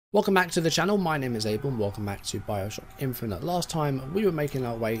Welcome back to the channel. My name is Abel and welcome back to BioShock Infinite. Last time we were making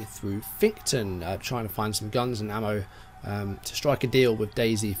our way through Pinkerton, trying to find some guns and ammo to strike a deal with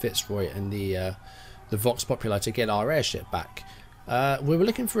Daisy, Fitzroy and the Vox Populi to get our airship back. We were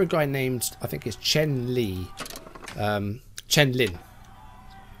looking for a guy named, I think it's Chen Lin.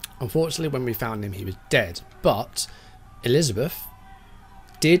 Unfortunately, when we found him, he was dead. But Elizabeth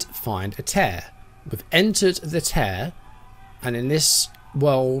did find a tear. We've entered the tear, and in this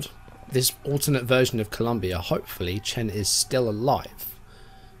world, this alternate version of Columbia, hopefully Chen is still alive.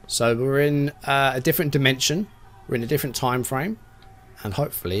 So we're in a different dimension, we're in a different time frame, and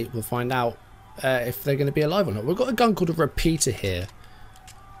hopefully we'll find out if they're going to be alive or not. We've got a gun called a repeater here,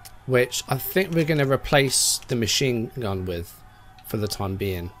 which I think we're going to replace the machine gun with for the time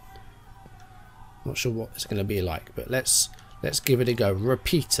being. Not sure what it's going to be like, but let's give it a go.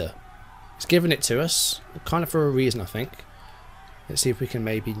 Repeater. It's given it to us, kind of for a reason, I think. Let's see if we can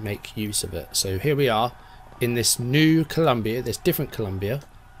maybe make use of it. So here we are in this new Columbia, this different Columbia.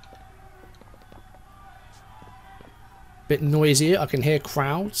 Bit noisier. I can hear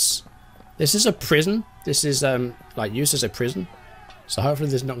crowds. This is a prison. This is like used as a prison. So hopefully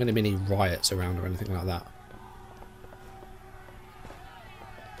there's not going to be any riots around or anything like that.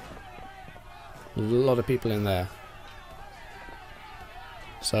 A lot of people in there.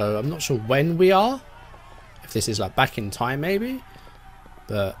 So I'm not sure when we are. If this is like back in time maybe.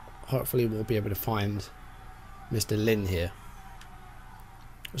 But hopefully we'll be able to find Mr. Lin here.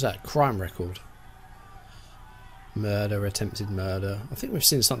 What's that? Crime record. Murder, attempted murder. I think we've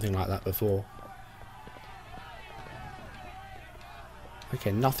seen something like that before.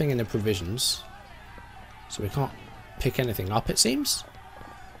 Okay, nothing in the provisions. So we can't pick anything up, it seems.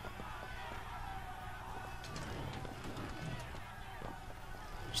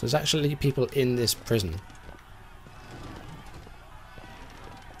 So there's actually people in this prison.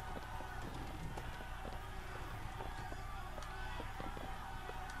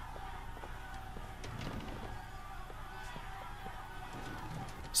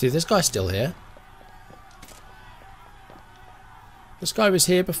 See, this guy's still here. This guy was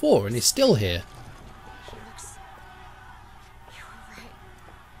here before and he's still here. You were right.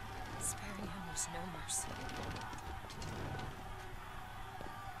 Sparing him was no mercy.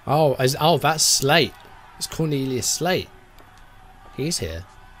 Oh, that's Slate. It's Cornelius Slate. He's here.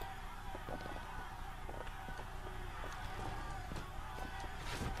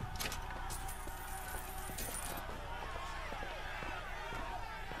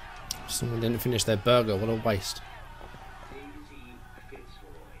 Someone didn't finish their burger. What a waste. Daisy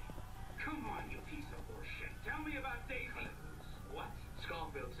Fitzroy. Come on, you piece of horseshit. Tell me about Daisy. What?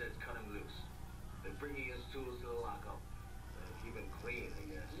 Schofield says cut him loose. They're bringing his tools to the lockup. Keep him clean, I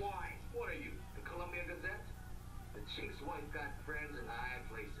guess. Why? What are you, the Columbia Gazette? The chick's wife got friends in high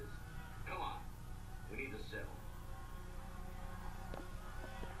places. Come on. We need to settle.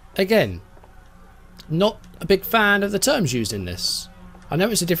 Again, not a big fan of the terms used in this. I know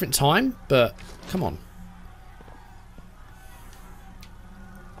it's a different time, but come on.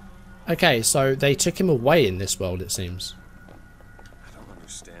 Okay, so they took him away in this world, it seems. I don't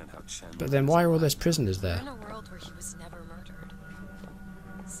understand how Chen. But then why are all those prisoners We're there? in a world where he was never murdered.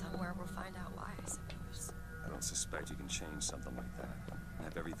 Somewhere we'll find out why, I suppose. I don't suspect you can change something like that and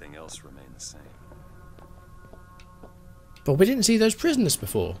have everything else remain the same. But we didn't see those prisoners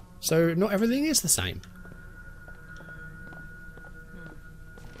before, so not everything is the same.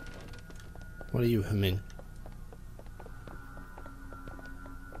 What are you humming?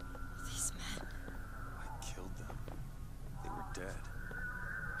 These men, I killed them. They were dead.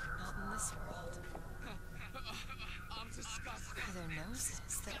 not in this world. I'm disgusted. Look at their noses.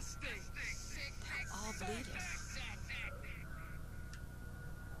 They're all bleeding.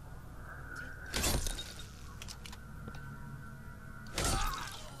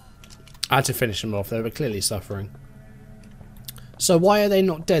 I had to finish them off. They were clearly suffering. So why are they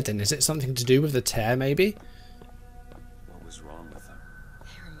not dead then? Is it something to do with the tear maybe? What was wrong with them? They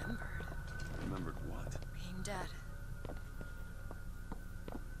remembered Remembered what? being dead.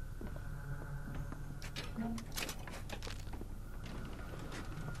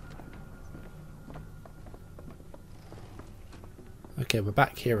 Okay, we're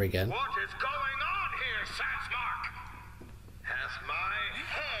back here again. What is going on here, Satsmark? As my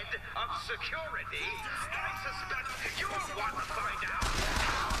head of security, I suspect you want to find out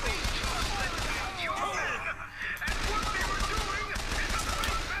how we trusted your men and what they were doing in the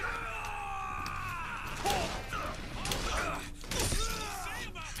basement.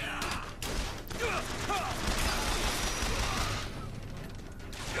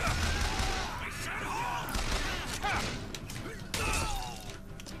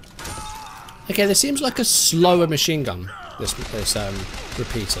 Okay, this seems like a slower machine gun. This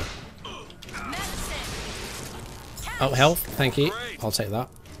repeater. Oh, health. Thank you. I'll take that.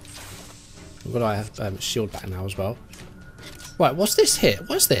 We've got our shield back now as well. Right, what's this here?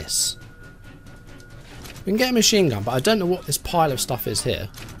 What's this? We can get a machine gun, but I don't know what this pile of stuff is here.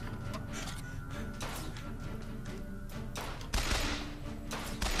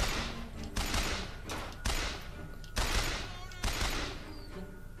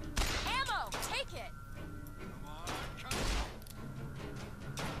 Ammo, take it.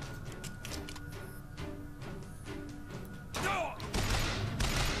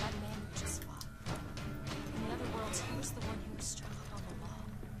 That man you just fought. In the other worlds, he was the one who was struck up on the law.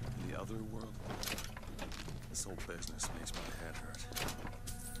 The other world? This whole business makes my head hurt.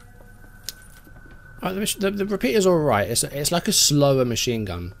 Right, the repeater's alright. It's like a slower machine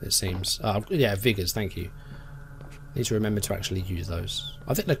gun, it seems. Yeah, Vigors, thank you. Need to remember to actually use those.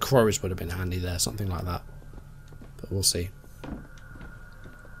 I think the crows would have been handy there, something like that. But we'll see.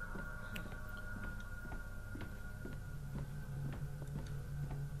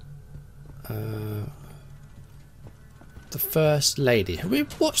 The First Lady. Have we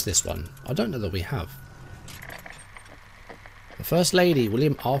watched this one? I don't know that we have. The First Lady,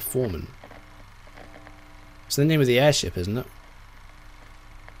 William R. Foreman. It's the name of the airship, isn't it?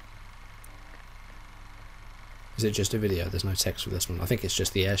 Is it just a video? There's no text for this one. I think it's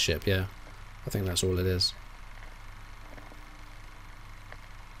just the airship, yeah. I think that's all it is.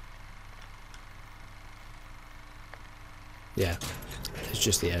 Yeah, it's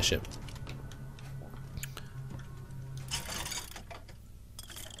just the airship.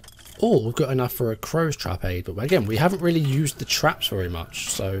 Oh, we've got enough for a crow's trap aid, but again, we haven't really used the traps very much,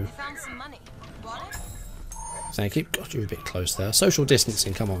 so... I found some money. Want it? Thank you. Got you a bit close there. Social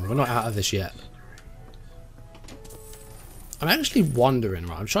distancing, come on, we're not out of this yet. I'm actually wondering,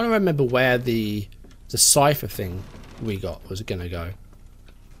 right, I'm trying to remember where the cipher thing we got was going to go.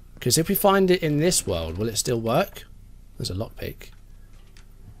 Because if we find it in this world, will it still work? There's a lockpick.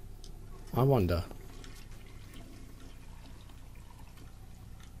 I wonder.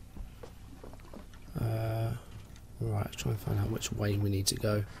 Right, let's try and find out which way we need to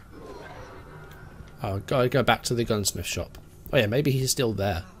go. Oh, gotta go back to the gunsmith shop. Oh yeah, maybe he's still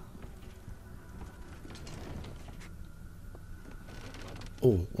there.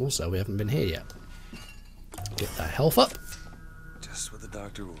 Oh, also we haven't been here yet. Get that health up. Just what the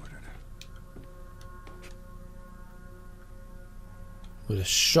doctor ordered. With a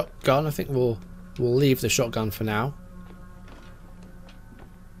shotgun, I think we'll leave the shotgun for now.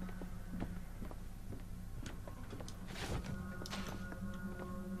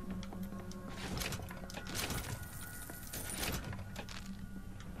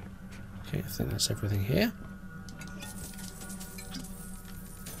 Okay, I think that's everything here.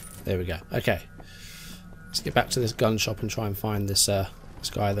 There we go. Okay, let's get back to this gun shop and try and find this this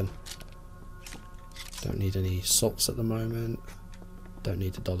guy then. Don't need any salts at the moment. Don't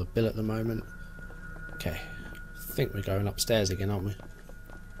need a dollar bill at the moment. Okay, I think we're going upstairs again, aren't we?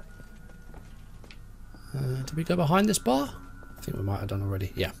 Did we go behind this bar? I think we might have done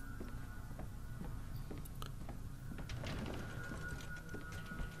already. Yeah.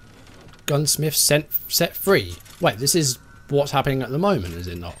 Gunsmith set free. Wait, this is what's happening at the moment, is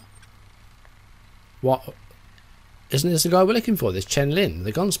it not? What? Isn't this the guy we're looking for? This Chen Lin,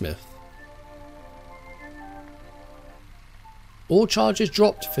 the gunsmith. All charges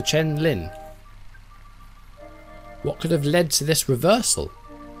dropped for Chen Lin. What could have led to this reversal?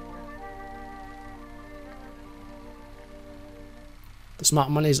 The smart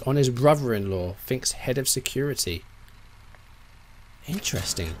money's on his brother-in-law, thinks head of security.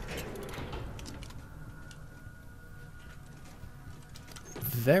 Interesting.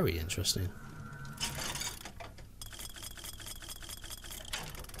 Very interesting.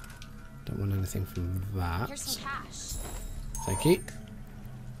 Don't want anything from that. Here's some cash. Thank you.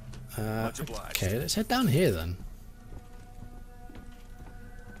 Okay, let's head down here then.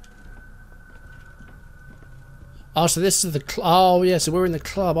 Oh, so this is the oh yeah, so we're in the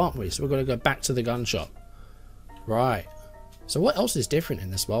club, aren't we? So we're going to go back to the gun shop. Right. So what else is different in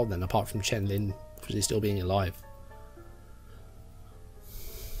this world then, apart from Chen Lin, because he's still being alive?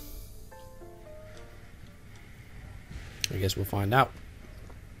 I guess we'll find out.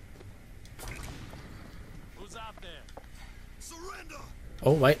 Who's out there? Surrender!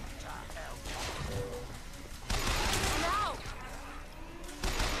 Oh, wait. No!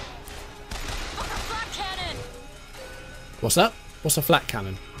 Booker, flat cannon! What's that? What's a flat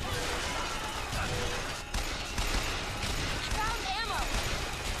cannon? Found ammo!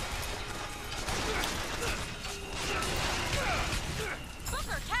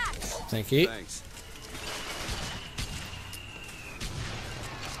 Booker, catch! Thank you. Thanks.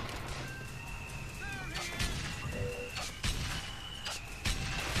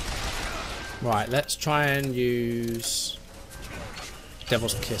 Right, let's try and use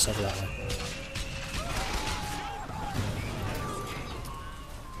Devil's Kiss over that way.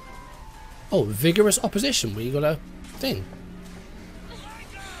 Oh, vigorous opposition. We got a thing.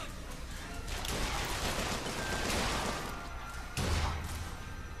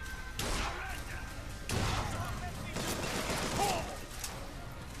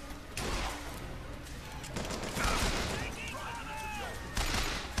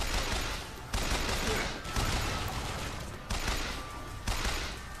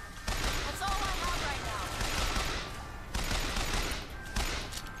 That's all I have right now.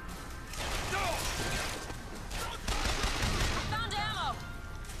 Found ammo.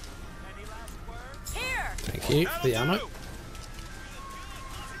 Here. Thank you for the ammo.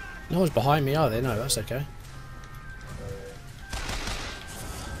 No one's behind me, are they? No, that's okay.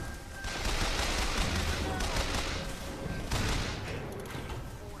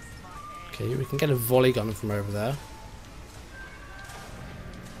 Okay, we can get a volley gun from over there.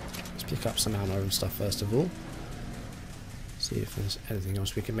 Let's pick up some ammo and stuff first of all. See if there's anything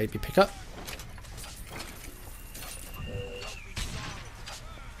else we can maybe pick up.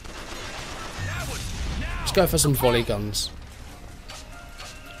 Let's go for some volley guns.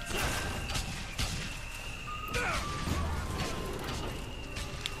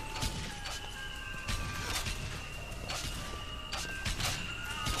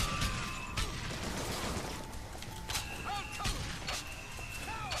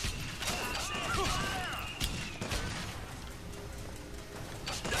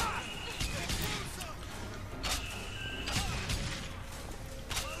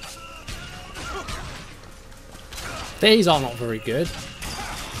 These are not very good.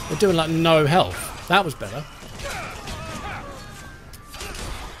 They're doing like no health. That was better.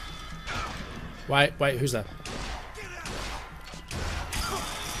 Wait, who's there?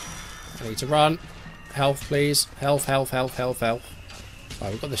 I need to run. Health, please. Health. Right,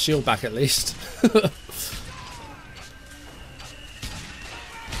 we've got the shield back at least.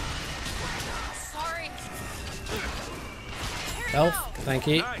 Sorry. Health, thank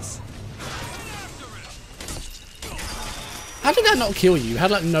you. Nice. How did that not kill you? You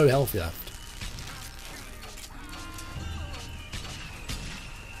had like no health left.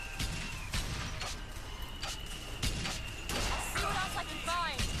 See what else I can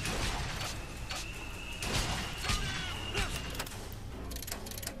find.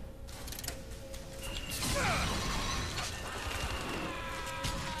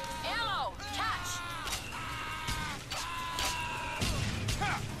 Ammo. Catch.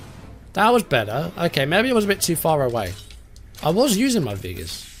 That was better. Okay, maybe it was a bit too far away. I was using my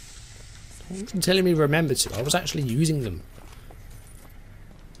vigors. You're telling me remember to. I was actually using them.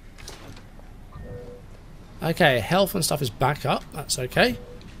 Okay, health and stuff is back up. That's okay.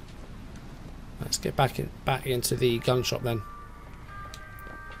 Let's get back into the gun shop then.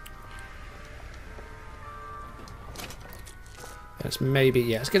 Let's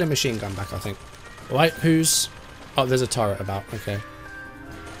let's get a machine gun back, I think. Right, who's... Oh, there's a turret about. Okay.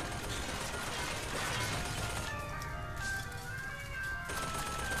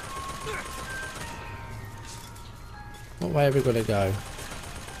 What way have we got to go?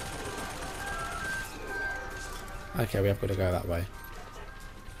 Okay, we have got to go that way.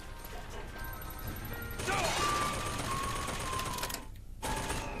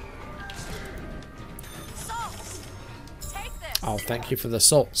 Salts. Take this. Oh, thank you for the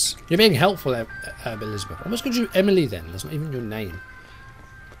salts. You're being helpful, Elizabeth. I almost called you Emily then. That's not even your name.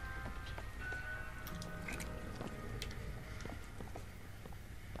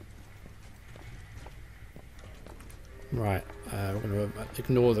 Right, we're going to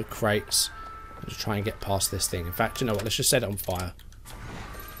ignore the crates and just try and get past this thing. In fact, you know what? Let's just set it on fire.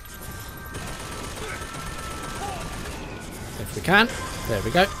 If we can. There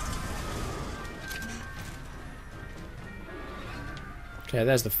we go. Okay,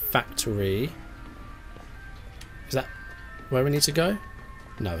 there's the factory. Is that where we need to go?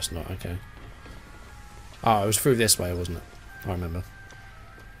 No, it's not. Okay. Oh, it was through this way, wasn't it? I remember.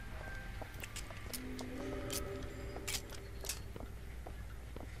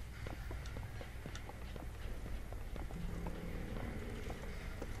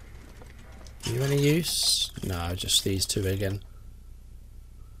 Are you any use? No, just these two again.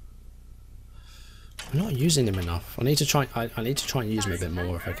 I'm not using them enough. I need to try. I need to try and use them a bit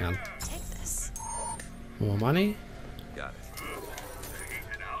more if I can. Take this. More money. Got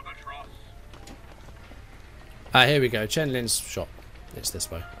it. Here we go. Chen Lin's shop. It's this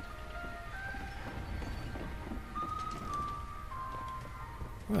way.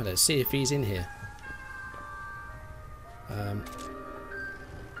 Well, let's see if he's in here. I'm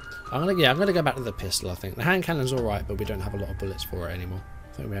gonna go back to the pistol. I think the hand cannon's all right, but we don't have a lot of bullets for it anymore.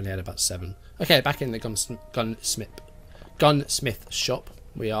 I think we only had about 7. Okay, back in the gunsmith shop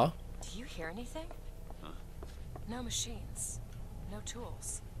we are. Do you hear anything? Huh? No machines. No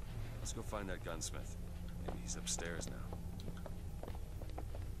tools. Let's go find that gunsmith. Maybe he's upstairs now.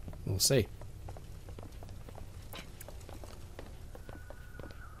 We'll see.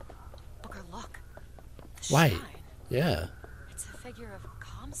 Booker, look. The Wait. shrine. Yeah. It's a figure of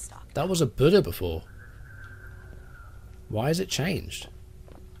Comstock. That was a Buddha before. Why has it changed?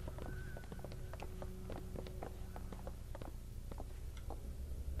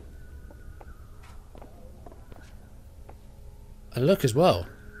 And look as well.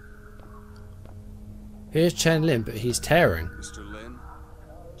 Here's Chen Lin, but he's tearing. Mr. Lin?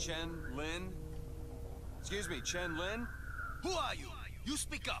 Chen Lin? Excuse me, Chen Lin? Who are you? You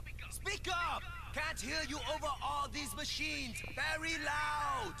speak up. Speak up! Can't hear you over all these machines. Very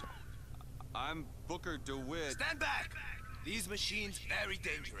loud. I'm Booker DeWitt. Stand back. These machines very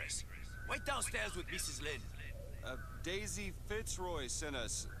dangerous. Wait downstairs with Mrs. Lin. Daisy Fitzroy sent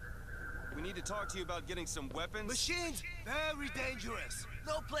us. We need to talk to you about getting some weapons. Machines very dangerous.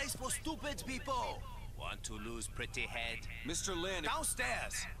 No place for stupid people. Want to lose pretty head? Mr. Lin.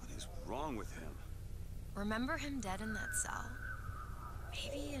 Downstairs. What is wrong with him? Remember him dead in that cell?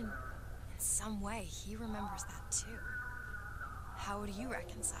 Maybe in some way he remembers that too. How would you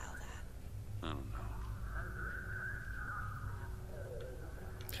reconcile that? I don't know.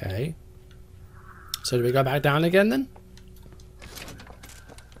 Okay. So do we go back down again then?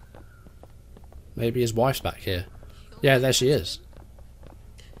 Maybe his wife's back here. Yeah, there she is.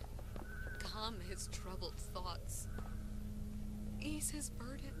 Calm his troubled thoughts. Ease his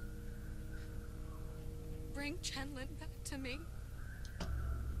burden. Bring Chenlin back to me.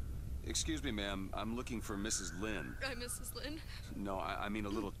 Excuse me, ma'am. I'm looking for Mrs. Lin. I'm Mrs. Lin. No, I mean a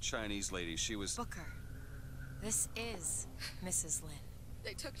little Chinese lady. She was... Booker, this is Mrs. Lin.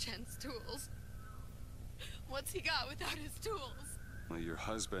 They took Chen's tools. What's he got without his tools? Well, your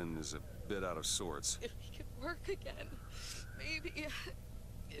husband is a bit out of sorts. If he could work again, maybe.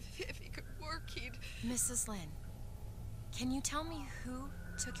 If he could work, he'd... Mrs. Lin, can you tell me who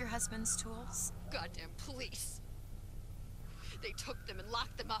took your husband's tools? Goddamn police. They took them and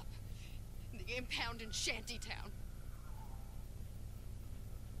locked them up in the impound in Shantytown.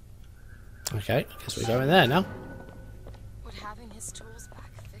 Okay, I guess we're going there now. Would having his tools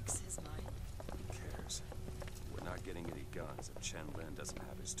back fix his mind? Who cares? We're not getting any guns if Chen Lin doesn't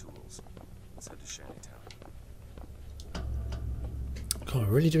have his tools. Let's head to Shantytown. God,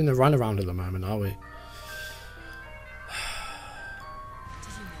 we're really doing the runaround at the moment, are we? Did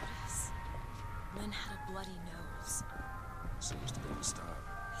you notice? Lin had a bloody nose. Seems to be a stop.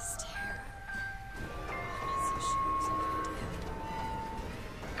 His terror. I'm not so sure it was a good idea.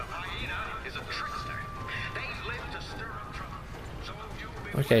 The hyena is a trickster. They live to stir up trouble. So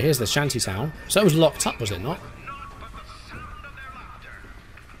you Okay, here's the shantytown. So it was locked up, was it not? not but the sound of their laughter.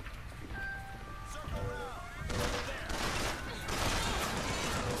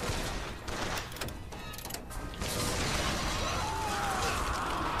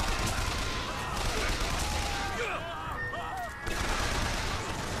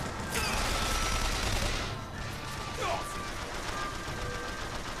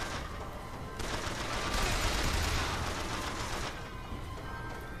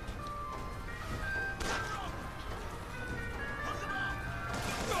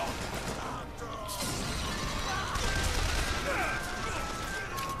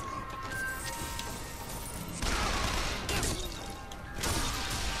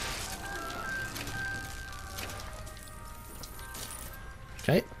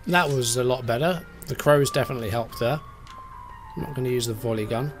 Okay, that was a lot better. The crows definitely helped there. I'm not going to use the volley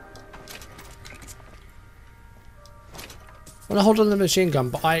gun. I'm going to hold on to the machine gun,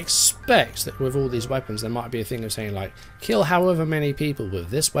 but I expect that with all these weapons there might be a thing of saying like, kill however many people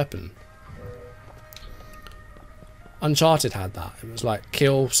with this weapon. Uncharted had that. It was like,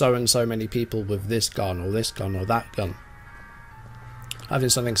 kill so and so many people with this gun or that gun. Having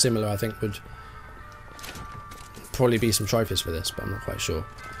something similar I think would probably be some trophies for this, but I'm not quite sure.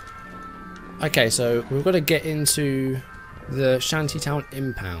 Okay, so we've got to get into the Shantytown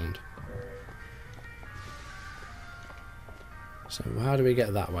impound. So how do we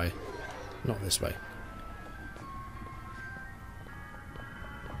get that way? Not this way.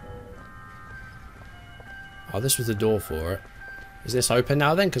 Oh, this was the door for it. Is this open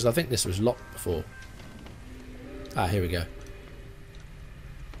now then? Because I think this was locked before. Ah, here we go.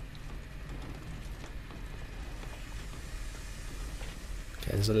 Okay,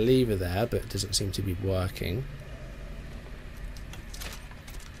 Okay, there's a lever there, but it doesn't seem to be working.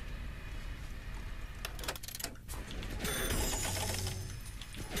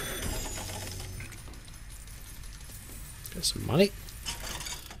 Get some money.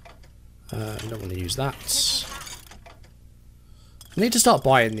 We don't want to use that. We need to start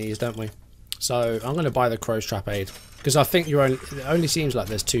buying these, don't we? So I'm going to buy the crow's trap aid because I think it only seems like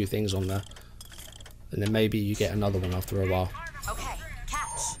there's 2 things on there, and then maybe you get another one after a while. Okay,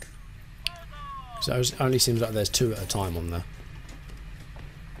 catch. So it only seems like there's 2 at a time on there.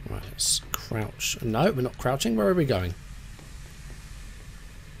 Right, let's crouch. No, we're not crouching. Where are we going?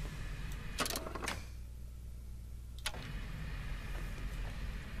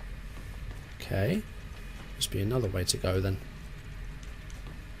 Okay, must be another way to go then.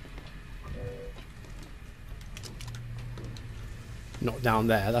 Not down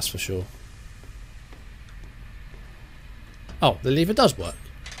there, that's for sure. Oh, the lever does work.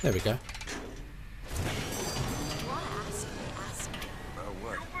 There we go. Ask me.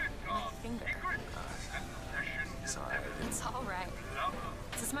 What? My finger. Sorry. It's all right.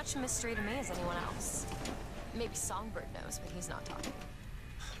 It's as much a mystery to me as anyone else. Maybe Songbird knows, but he's not talking.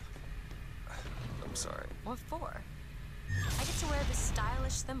 I'm sorry. What for? I get to wear this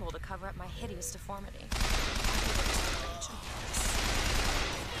stylish thimble to cover up my hideous deformity.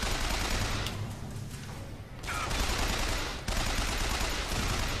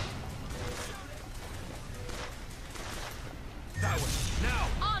 That way. Now!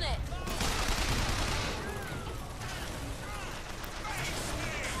 On it!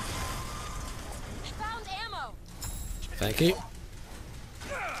 I found ammo! Thank you.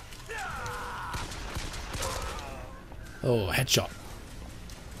 Oh, headshot.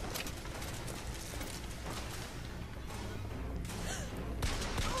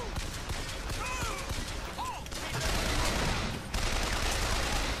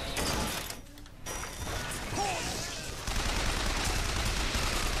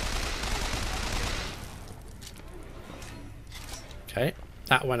 Okay,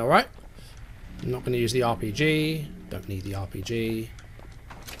 that went alright. I'm not going to use the RPG. Don't need the RPG.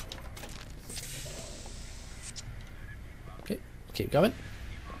 Okay, keep going.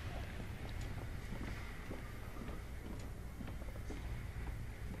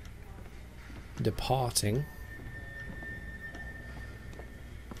 Departing.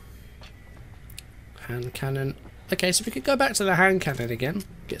 Hand cannon. Okay, so we could go back to the hand cannon again.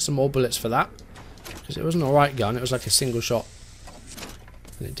 Get some more bullets for that. Because it was an alright gun. It was like a single shot.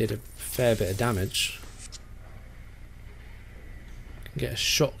 And it did a fair bit of damage. Can get a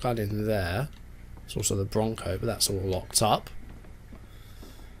shotgun in there. It's also the Bronco, but that's all locked up.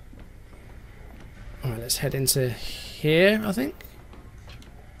 Alright, let's head into here, I think.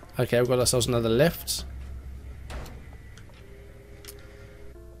 Okay, we've got ourselves another lift.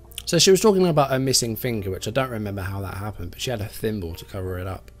 So she was talking about her missing finger, which I don't remember how that happened, but she had a thimble to cover it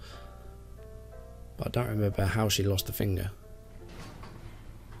up. But I don't remember how she lost the finger.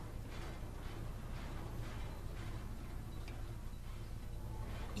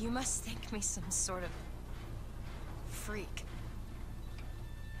 You must think me some sort of freak.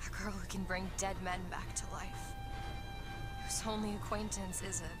 A girl who can bring dead men back to life. Whose only acquaintance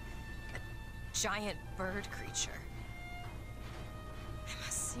is a giant bird creature. It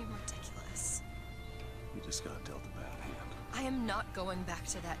must seem ridiculous. You just got dealt a bad hand. I am not going back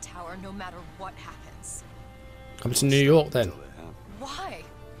to that tower no matter what happens. Come to New York then. Why?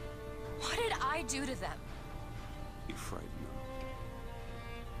 What did I do to them? You frightened them.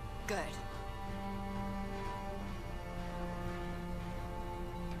 Good.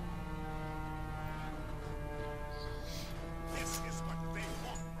 This is what they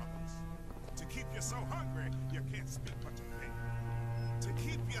want, brothers. To keep you so hungry, you can't speak what you think. To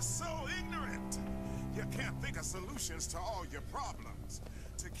keep you so ignorant, you can't think of solutions to all your problems.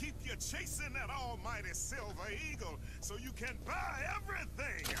 To keep you chasing that almighty silver eagle so you can buy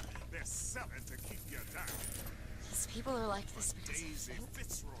everything they're selling to keep you down. These people are like this because they Daisy think.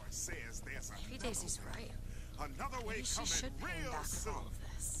 Fitzroy says there's Maybe Daisy's right. another way Maybe she coming should pay him real back soon. for all of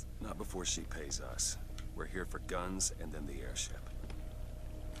this. Not before she pays us. We're here for guns and then the airship.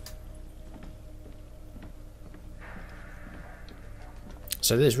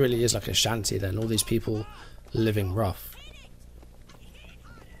 So this really is like a shanty then. All these people living rough.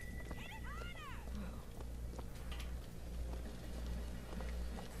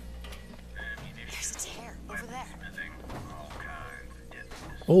 There's a tear over there.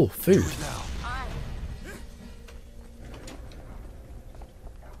 Oh, food.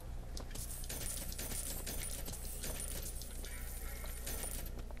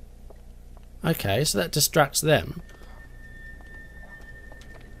 Okay, so that distracts them.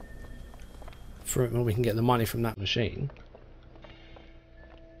 when we can get the money from that machine.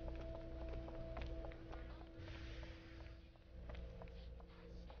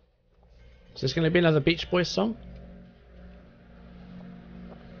 Is this going to be another Beach Boys song?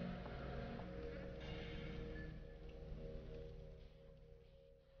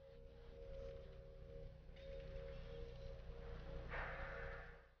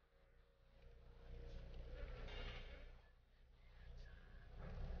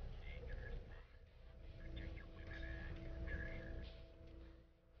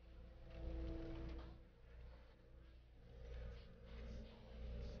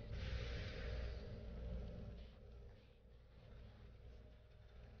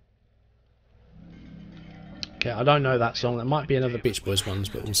 Okay, I don't know that song. That might be another Beach Boys ones,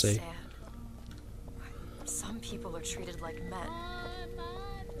 but we'll see. Some people are treated like men.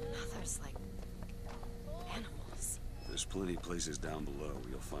 Others like animals. There's plenty of places down below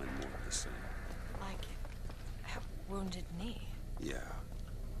where you'll find more of the same. Like a wounded knee. Yeah,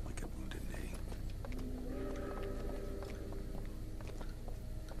 like a wounded knee.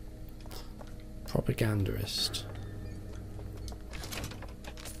 Propagandist.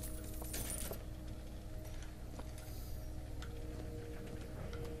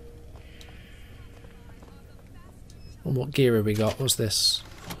 And what gear have we got? What's this?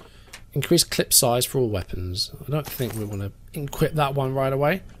 Increase clip size for all weapons. I don't think we want to equip that one right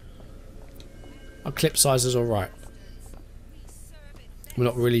away. Our clip size is alright. We're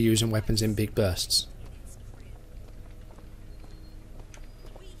not really using weapons in big bursts.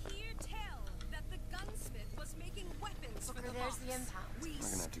 Booker, there's the impound. We're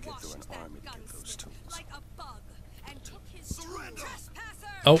gonna have to get through an army to get those tools.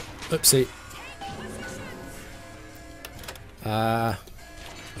 Oh, oopsie.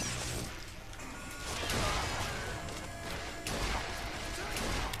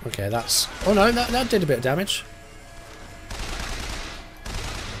 Okay, that's... Oh no, that did a bit of damage.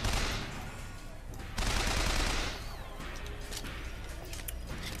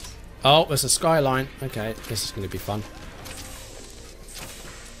 Oh, there's a skyline. Okay, this is going to be fun.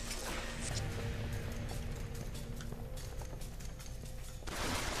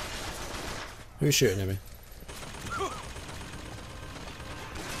 Who's shooting at me?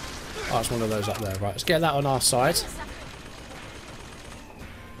 Oh, it's one of those up there. Right, let's get that on our side.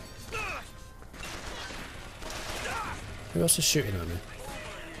 Who else is shooting at me?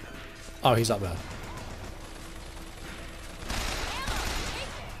 Oh, he's up there.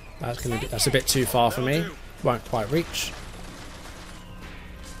 That's a bit too far for me. Won't quite reach.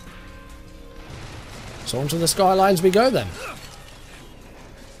 So onto the skylines we go then.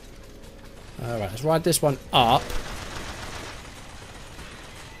 Alright, let's ride this one up.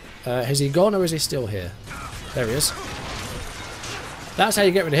 Has he gone or is he still here? There he is. That's how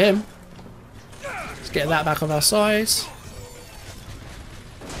you get rid of him. Let's get that back on our side.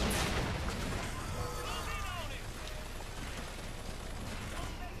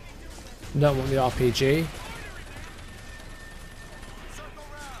 Don't want the RPG.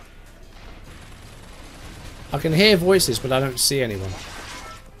 I can hear voices, but I don't see anyone.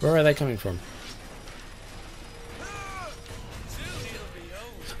 Where are they coming from?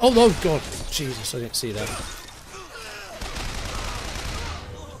 Oh, no, God. Jesus, I didn't see that.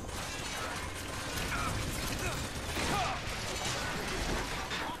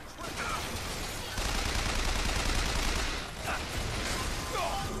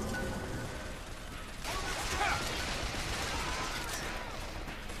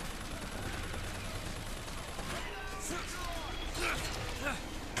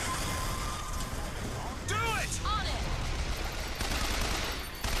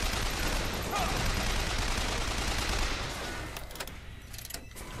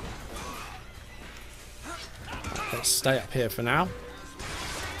 Let's stay up here for now.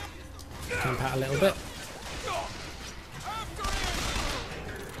 Camp out a little bit.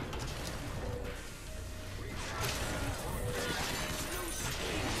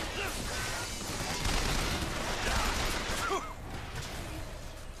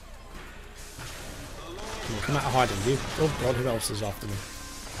 Come out of hiding, you. Oh God, who else is after me?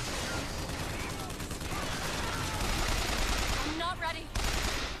 I'm not ready.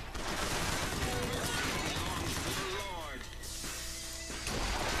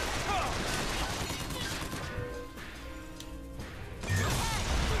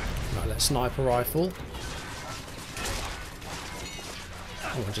 Right, let's sniper rifle.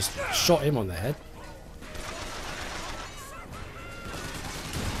 Oh, I just shot him on the head.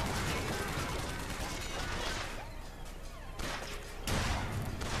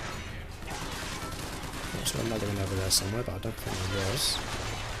 There's another one over there somewhere, but I don't think there was.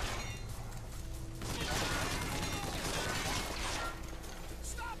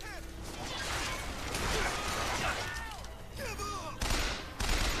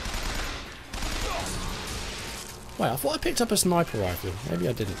 Wait, I thought I picked up a sniper rifle. Maybe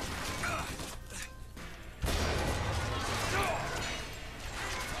I didn't.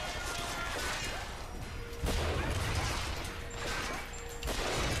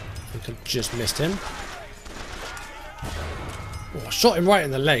 I think I just missed him. Oh, I shot him right in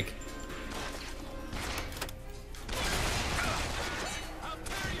the leg.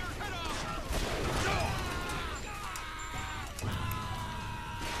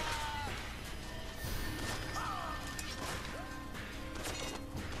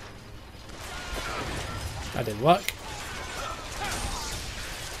 That didn't work.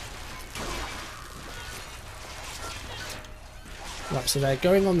 Right, so they're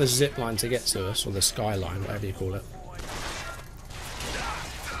going on the zip line to get to us, or the skyline, whatever you call it.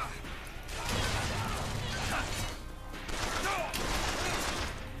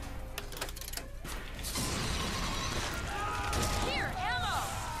 Here, ammo.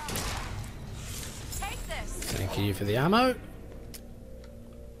 Take this. Thank you for the ammo.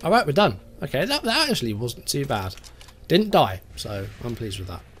 Alright, we're done. Okay, that actually wasn't too bad. Didn't die, so I'm pleased with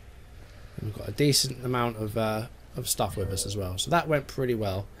that. And we've got a decent amount of stuff with us as well, so that went pretty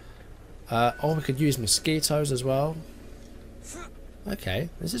well. Oh, we could use mosquitoes as well. Okay,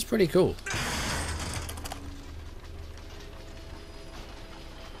 this is pretty cool.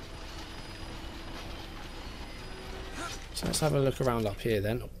 So let's have a look around up here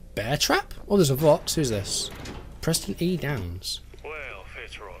then. Bear trap? Oh, there's a Vox. Who's this? Preston E. Downs. Well,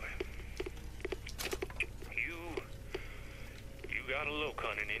 Fitzroy, you got a low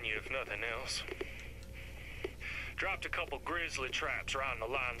cunning in you, if nothing else. Dropped a couple grizzly traps around the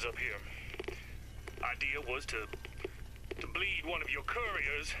lines up here. Idea was to bleed one of your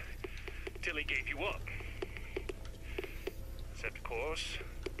couriers till he gave you up. Except, of course,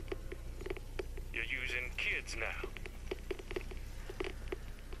 you're using kids now.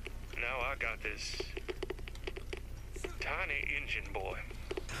 Now I got this tiny engine boy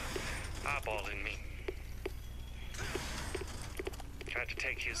eyeballing me. Tried to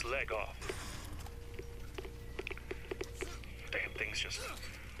take his leg off. Damn thing's just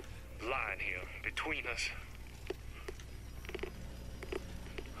lying here between us.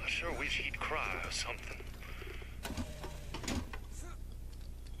 I sure wish he'd cry or something.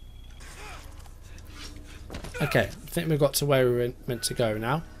 Okay, I think we've got to where we were meant to go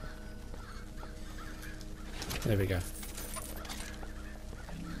now. There we go.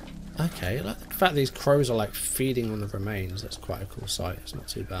 Okay, I like the fact these crows are like feeding on the remains. That's quite a cool sight. It's not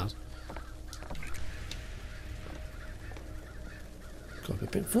too bad. God, we've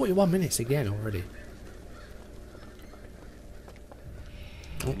been 41 minutes again already.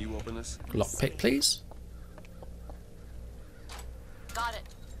 Can you open this? Lockpick, please. Got it.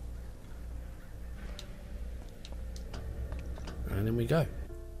 And in we go.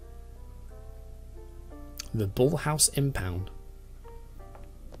 The Bullhouse Impound.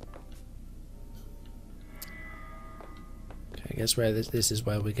 Okay, I guess where this is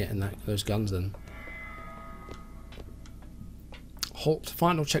where we're getting those guns then. Halt.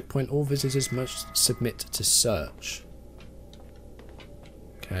 Final checkpoint. All visitors must submit to search.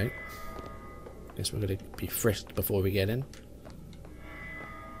 Okay. Guess we're going to be frisked before we get in.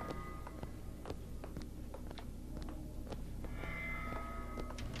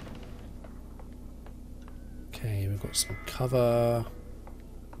 Okay, we've got some cover.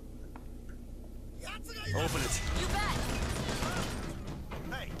 Open it. You bet.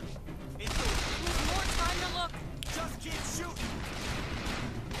 Hey, it's Need more time to look. just keep shooting.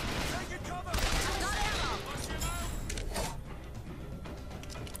 Take your cover. I've got ammo.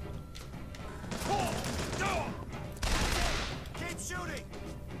 Keep shooting.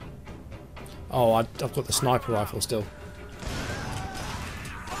 Oh, I've got the sniper rifle still.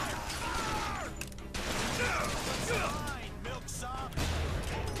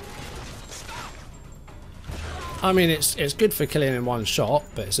 I mean, it's good for killing in one shot,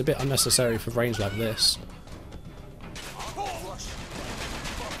 but it's a bit unnecessary for range like this.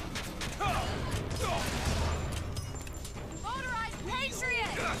 Motorized Patriot.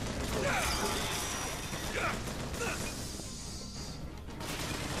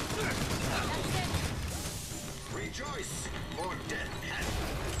 Rejoice, or death hath.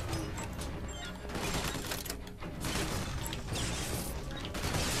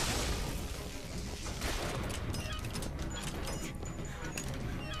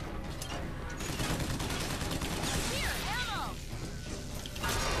 Here, ammo.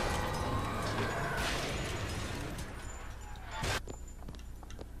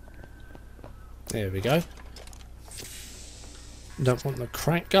 There we go. Don't want the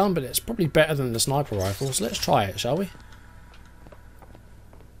crank gun, but it's probably better than the sniper rifle, so let's try it, shall we?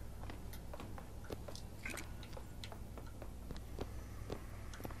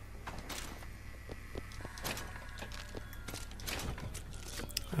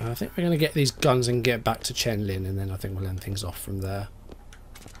 think we're going to get these guns and get back to Chenlin, and then I think we'll end things off from there.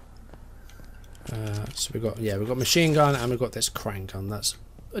 So we've got machine gun and we've got this crank gun. That's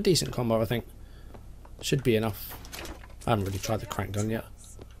a decent combo, I think. Should be enough. I haven't really tried the crank gun yet.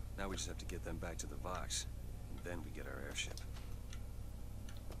 Now we just have to get them back to the Vox, and then we get our airship.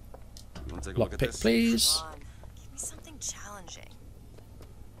 You want to take a look at Lockpick, this? please. Come on, give me something challenging.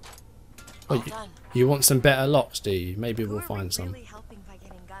 Oh, All done. you want some better locks, do you? Maybe Who we'll are we find some really helping by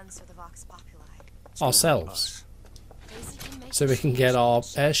getting guns for the Vox Populi? ourselves, Daisy can make so we can get our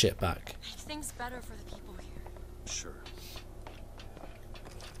airship back. make things better for the people here. Sure.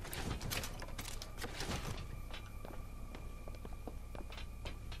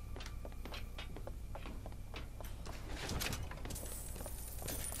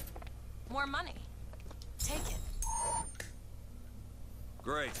 More money. Take it.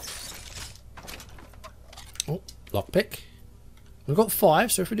 Great. Oh, lockpick. We've got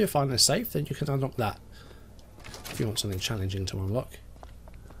 5, so if we do find a safe, then you can unlock that. If you want something challenging to unlock.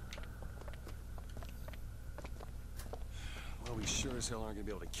 Well, we sure as hell aren't gonna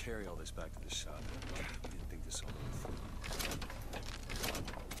be able to carry all this back to the shop. We didn't think this all through.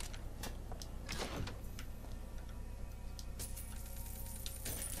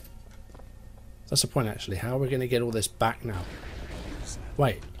 That's the point, actually. How are we going to get all this back now?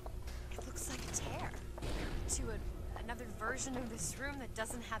 Wait. It looks like a tear to another version of this room that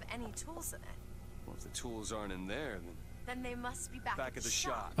doesn't have any tools in it. Well, if the tools aren't in there, Then they must be back at the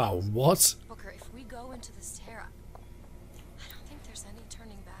shop. Oh, what? Booker, if we go into this tear, I don't think there's any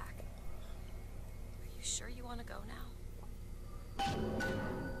turning back. Are you sure you want to go now?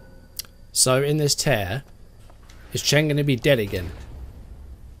 So, in this tear, is Chen going to be dead again?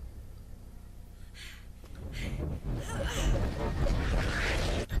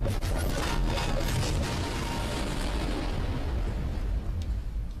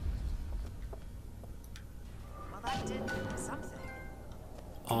 Well, that did something.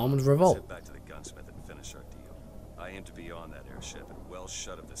 Armed Let's revolt. head back to the gunsmith and finish our deal. I aim to be on that airship and well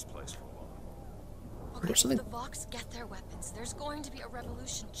shut of this place for long. Booker, got if something- the Vox get their weapons, there's going to be a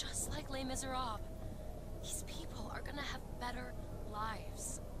revolution just like Les Miserables. These people are gonna have better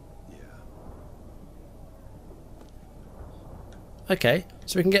lives. Yeah. Okay,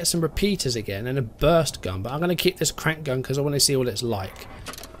 so we can get some repeaters again and a burst gun, but I'm going to keep this crank gun because I want to see what it's like.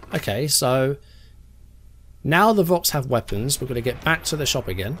 Okay, so now the Vox have weapons. We're going to get back to the shop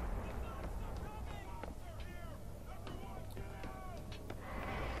again.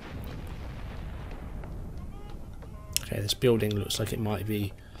 Okay, this building looks like it might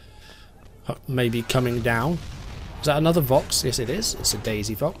be maybe coming down. Is that another Vox? Yes, it is. It's a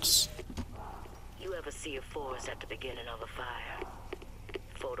Daisy Vox. You ever see a forest at the beginning of a fire?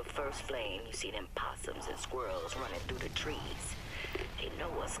 For the first flame, you see them possums and squirrels running through the trees. They know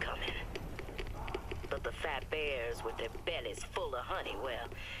what's coming. But the fat bears with their bellies full of honey, well,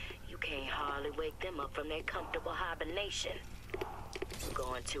 you can't hardly wake them up from their comfortable hibernation. We're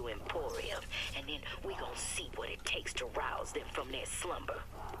going to Emporium, and then we gonna see what it takes to rouse them from their slumber.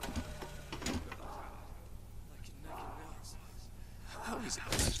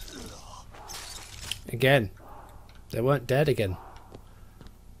 Again, they weren't dead again,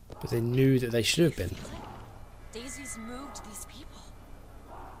 but they knew that they should have been. Daisy's moved these people.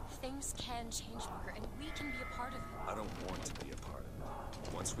 Things can change, Booker, and we can be a part of it. I don't want to be a part of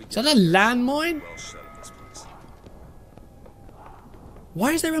it. Once we Is that a landmine? well shut of this place.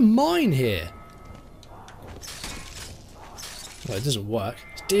 Why is there a mine here? Well, it doesn't work.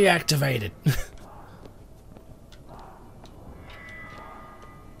 It's deactivated.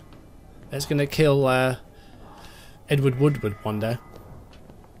 It's gonna kill Edward Woodward one day.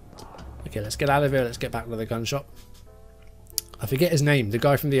 Okay, let's get out of here. Let's get back to the gun shop. I forget his name. The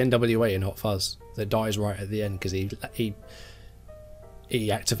guy from the NWA in Hot Fuzz that dies right at the end because he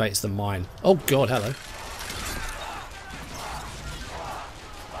activates the mine. Oh God, hello.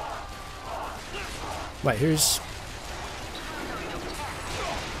 Wait, who's...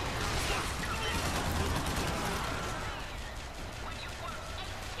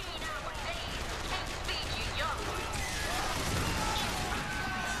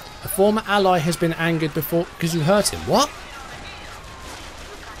 A former ally has been angered before because you hurt him. What?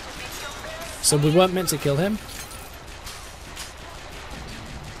 So we weren't meant to kill him?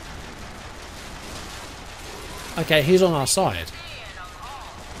 Okay, he's on our side.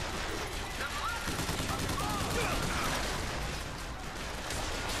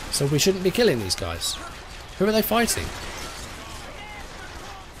 So we shouldn't be killing these guys. Who are they fighting?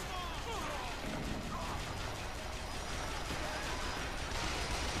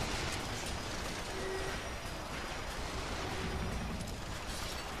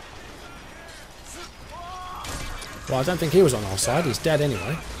 Well, I don't think he was on our side. He's dead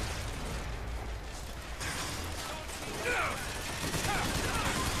anyway.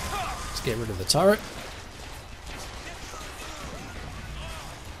 Let's get rid of the turret.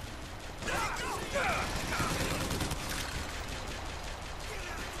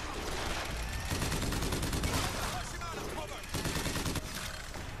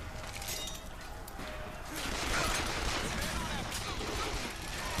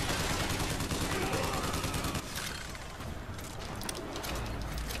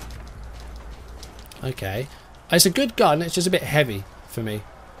 Okay. It's a good gun, it's just a bit heavy for me.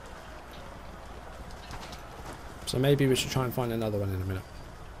 So maybe we should try and find another one in a minute.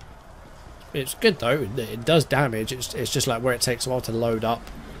 It's good though, it does damage, it's just like where it takes a while to load up.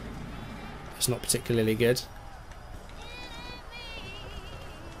 It's not particularly good.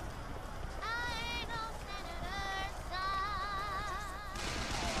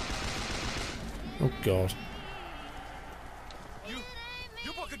 Oh god.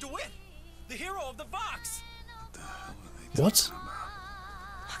 You Booker DeWitt, the hero of the Vox. What?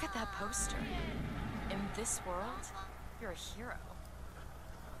 Look at that poster. In this world, you're a hero.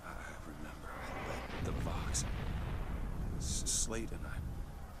 I remember I led the Vox. Slate and I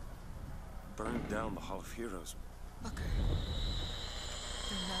burned down the Hall of Heroes. Booker.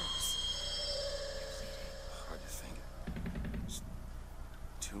 Your nose. Hard to think. Just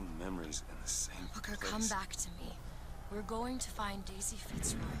two memories in the same Booker, place. come back to me. We're going to find Daisy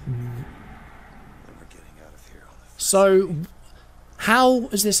Fitzroy. And we're getting out of here on the So, how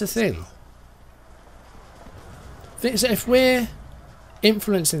is this a thing? If we're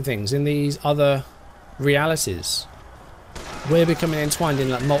influencing things in these other realities, we're becoming entwined in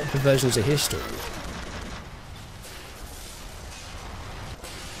like multiple versions of history.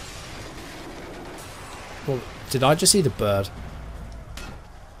 Well, did I just see the bird?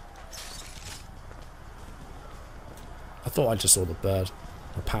 I thought I just saw the bird.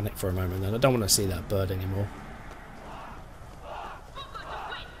 I panicked for a moment then. I don't want to see that bird anymore.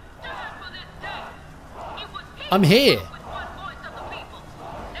 I'm here!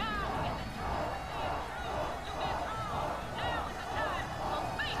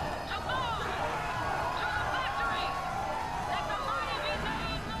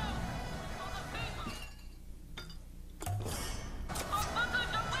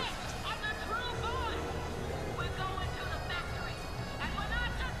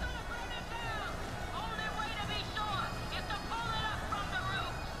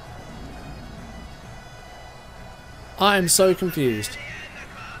 I am so confused.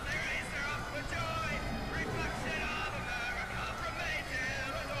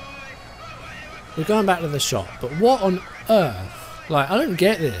 We're going back to the shop, but what on earth? Like, I don't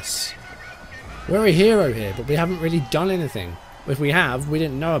get this. We're a hero here, but we haven't really done anything. If we have, we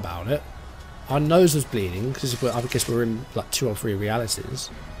didn't know about it. Our nose was bleeding, because I guess we're in like 2 or 3 realities.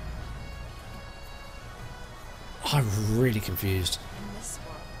 I'm really confused.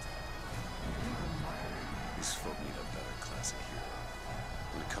 These folk need a better class of hero.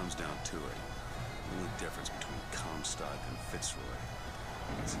 When it comes down to it, the only difference between Comstock and Fitzroy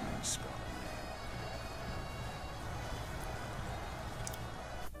is how you spell the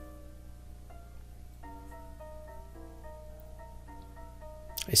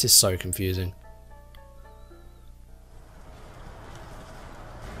name. This is so confusing.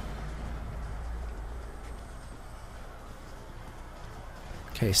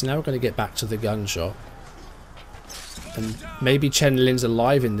 Okay, so now we're going to get back to the gun shop. And maybe Chen Lin's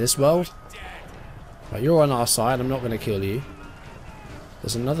alive in this world. Right, you're on our side, I'm not going to kill you.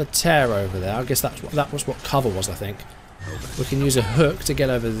 There's another tear over there. I guess that was what cover was, I think. We can use a hook to get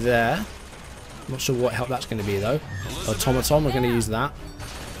over there. I'm not sure what help that's going to be though. Automaton, we're going to use that.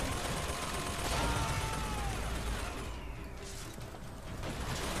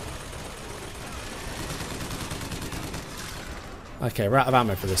 Okay, we're out of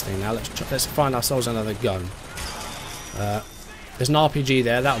ammo for this thing now. Let's find ourselves another gun. There's an RPG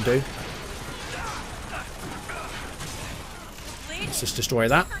there, that'll do. Let's just destroy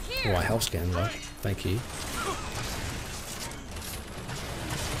that. Oh, our health's getting low. Thank you.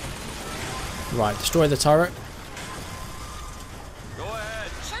 Right, destroy the turret. Go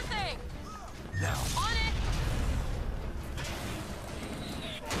ahead. Sure thing. Now. On it.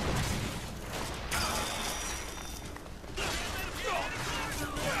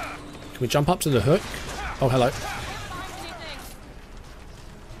 Can we jump up to the hook? Oh, hello.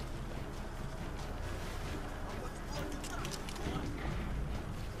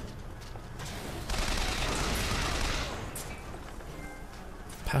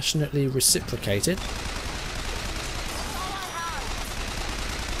 Passionately reciprocated.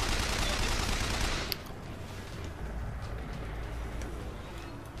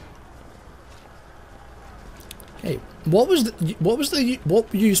 Hey, what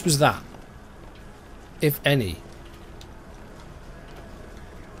use was that? If any.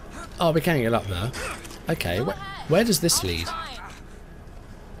 Oh, we can't get up there. Okay, where does this lead?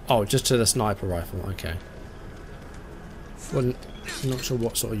 Oh, just to the sniper rifle. Okay. Well, I'm not sure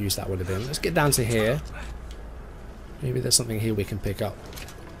what sort of use that would have been. Let's get down to here. Maybe there's something here we can pick up.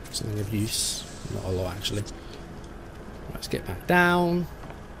 Something of use. Not a lot, actually. Let's get back down.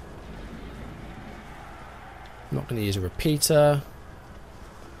 I'm not going to use a repeater.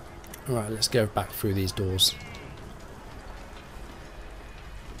 Alright, let's go back through these doors.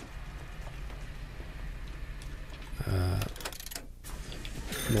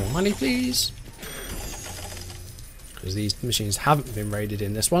 More money, please. Because these machines haven't been raided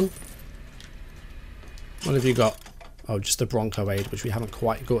in this one. What have you got? Oh, just the Bronco aid, which we haven't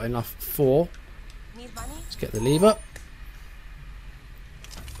quite got enough for. Need money? Let's get the lever.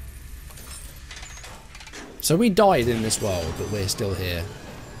 So we died in this world, but we're still here.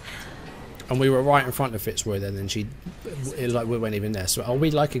 And we were right in front of Fitzroy then, and like we weren't even there. So are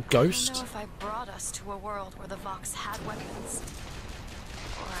we like a ghost? I don't know if I brought us to a world where the Vox had weapons.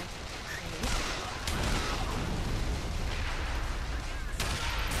 Or I created.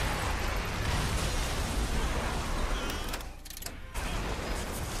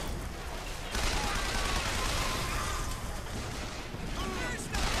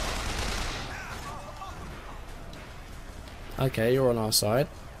 Okay, you're on our side.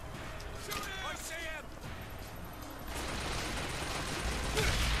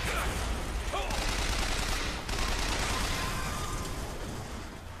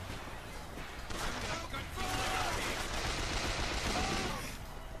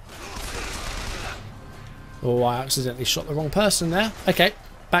 Oh, I accidentally shot the wrong person there. Okay,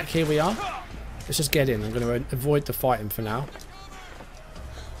 back here we are. Let's just get in. I'm going to avoid the fighting for now.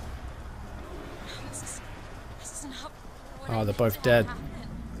 This is not what Oh, I they're meant both to dead. happen.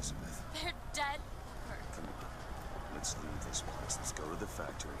 Elizabeth, They're dead. come on. Let's leave this place. Let's go to the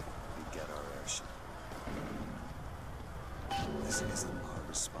factory and get our airship. This isn't our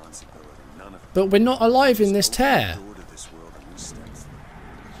responsibility. None of it. But we're not alive in this tear. Door to this world and we step through.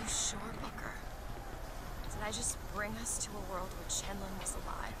 Are you sure, Booker? Did I just bring us to a world where Shenlong was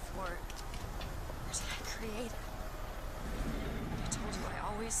alive, or did I create it? I told you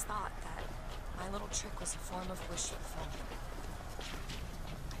I always thought that my little trick was a form of wish fulfillment.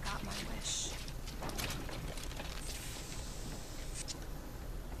 I got my wish.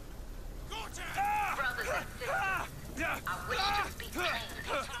 Brothers and sisters, I wish to speak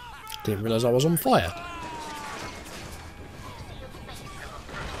plainly. Didn't realise I was on fire.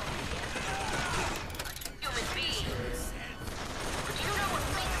 Human beings. But you know what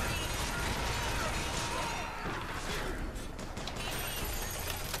makes me?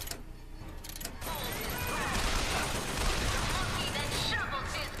 Monkey that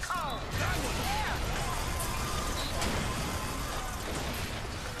shovels his comb.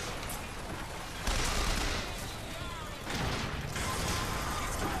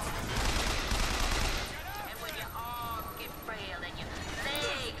 And when your arms get frail and your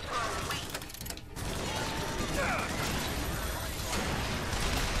legs grow weak.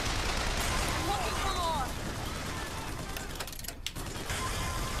 Looking for more.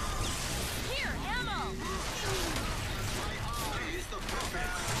 Here, ammo.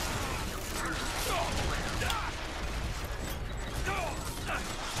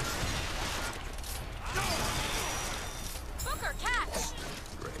 Booker, catch.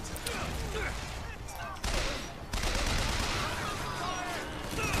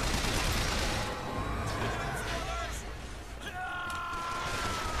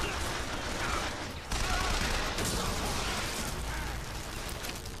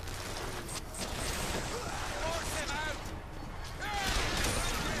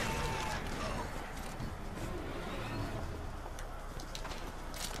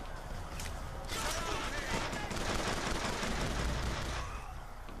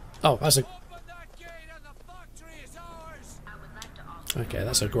 Oh, that's a... Open that gate and the factory is ours. Okay,